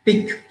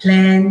big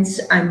plans.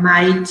 I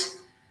might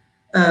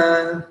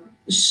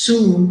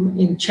Zoom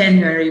in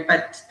January,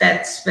 but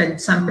that's when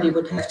somebody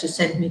would have to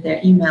send me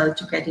their email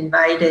to get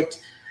invited.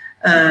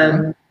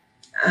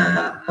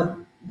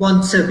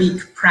 Once a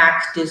week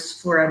practice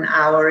for an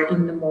hour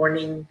in the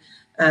morning,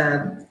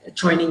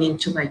 joining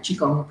into my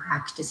Qigong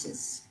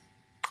practices.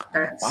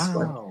 That's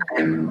what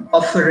I'm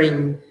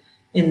offering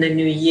in the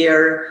new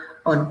year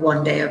on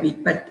 1 day a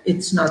week, but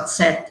it's not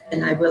set,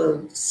 and I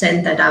will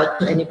send that out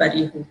to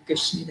anybody who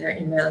gives me their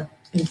email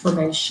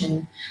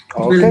information.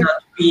 It will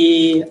not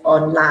be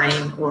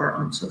online or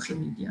on social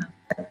media.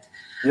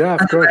 Yeah,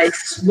 of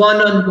otherwise,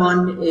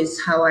 one-on-one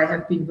is how I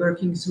have been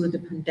working through the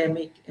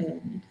pandemic,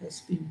 and it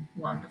has been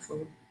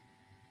wonderful.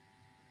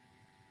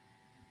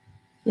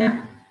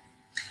 Yeah.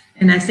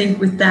 And I think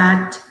with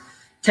that,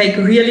 take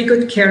really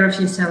good care of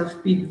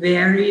yourself. Be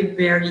very,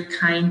 very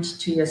kind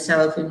to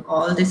yourself in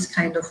all this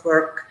kind of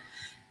work,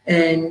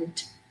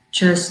 and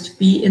just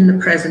be in the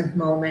present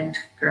moment,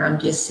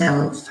 ground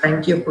yourself,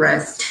 find your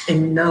breath,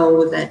 and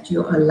know that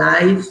you're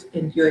alive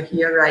and you're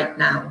here right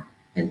now.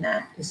 And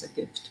that is a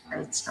gift by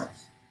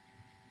itself.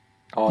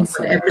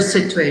 Awesome. In whatever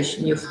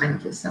situation you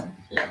find yourself.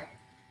 Yeah.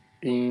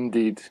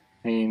 Indeed.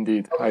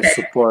 Okay. I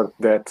support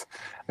that.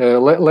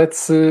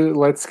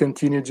 Let's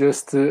continue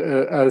just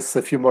us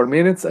a few more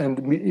minutes, and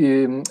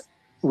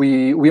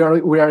we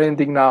are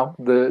ending now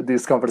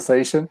this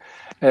conversation.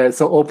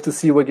 So hope to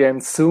see you again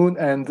soon.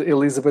 And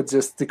Elizabeth,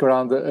 just stick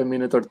around a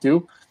minute or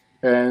two,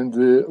 and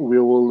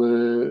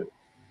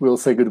we'll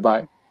say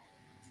goodbye.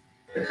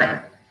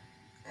 Goodbye.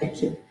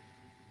 Thank you.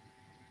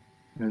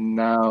 And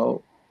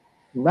now.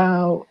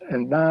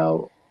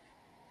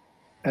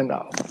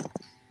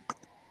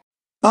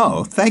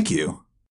 Oh, thank you.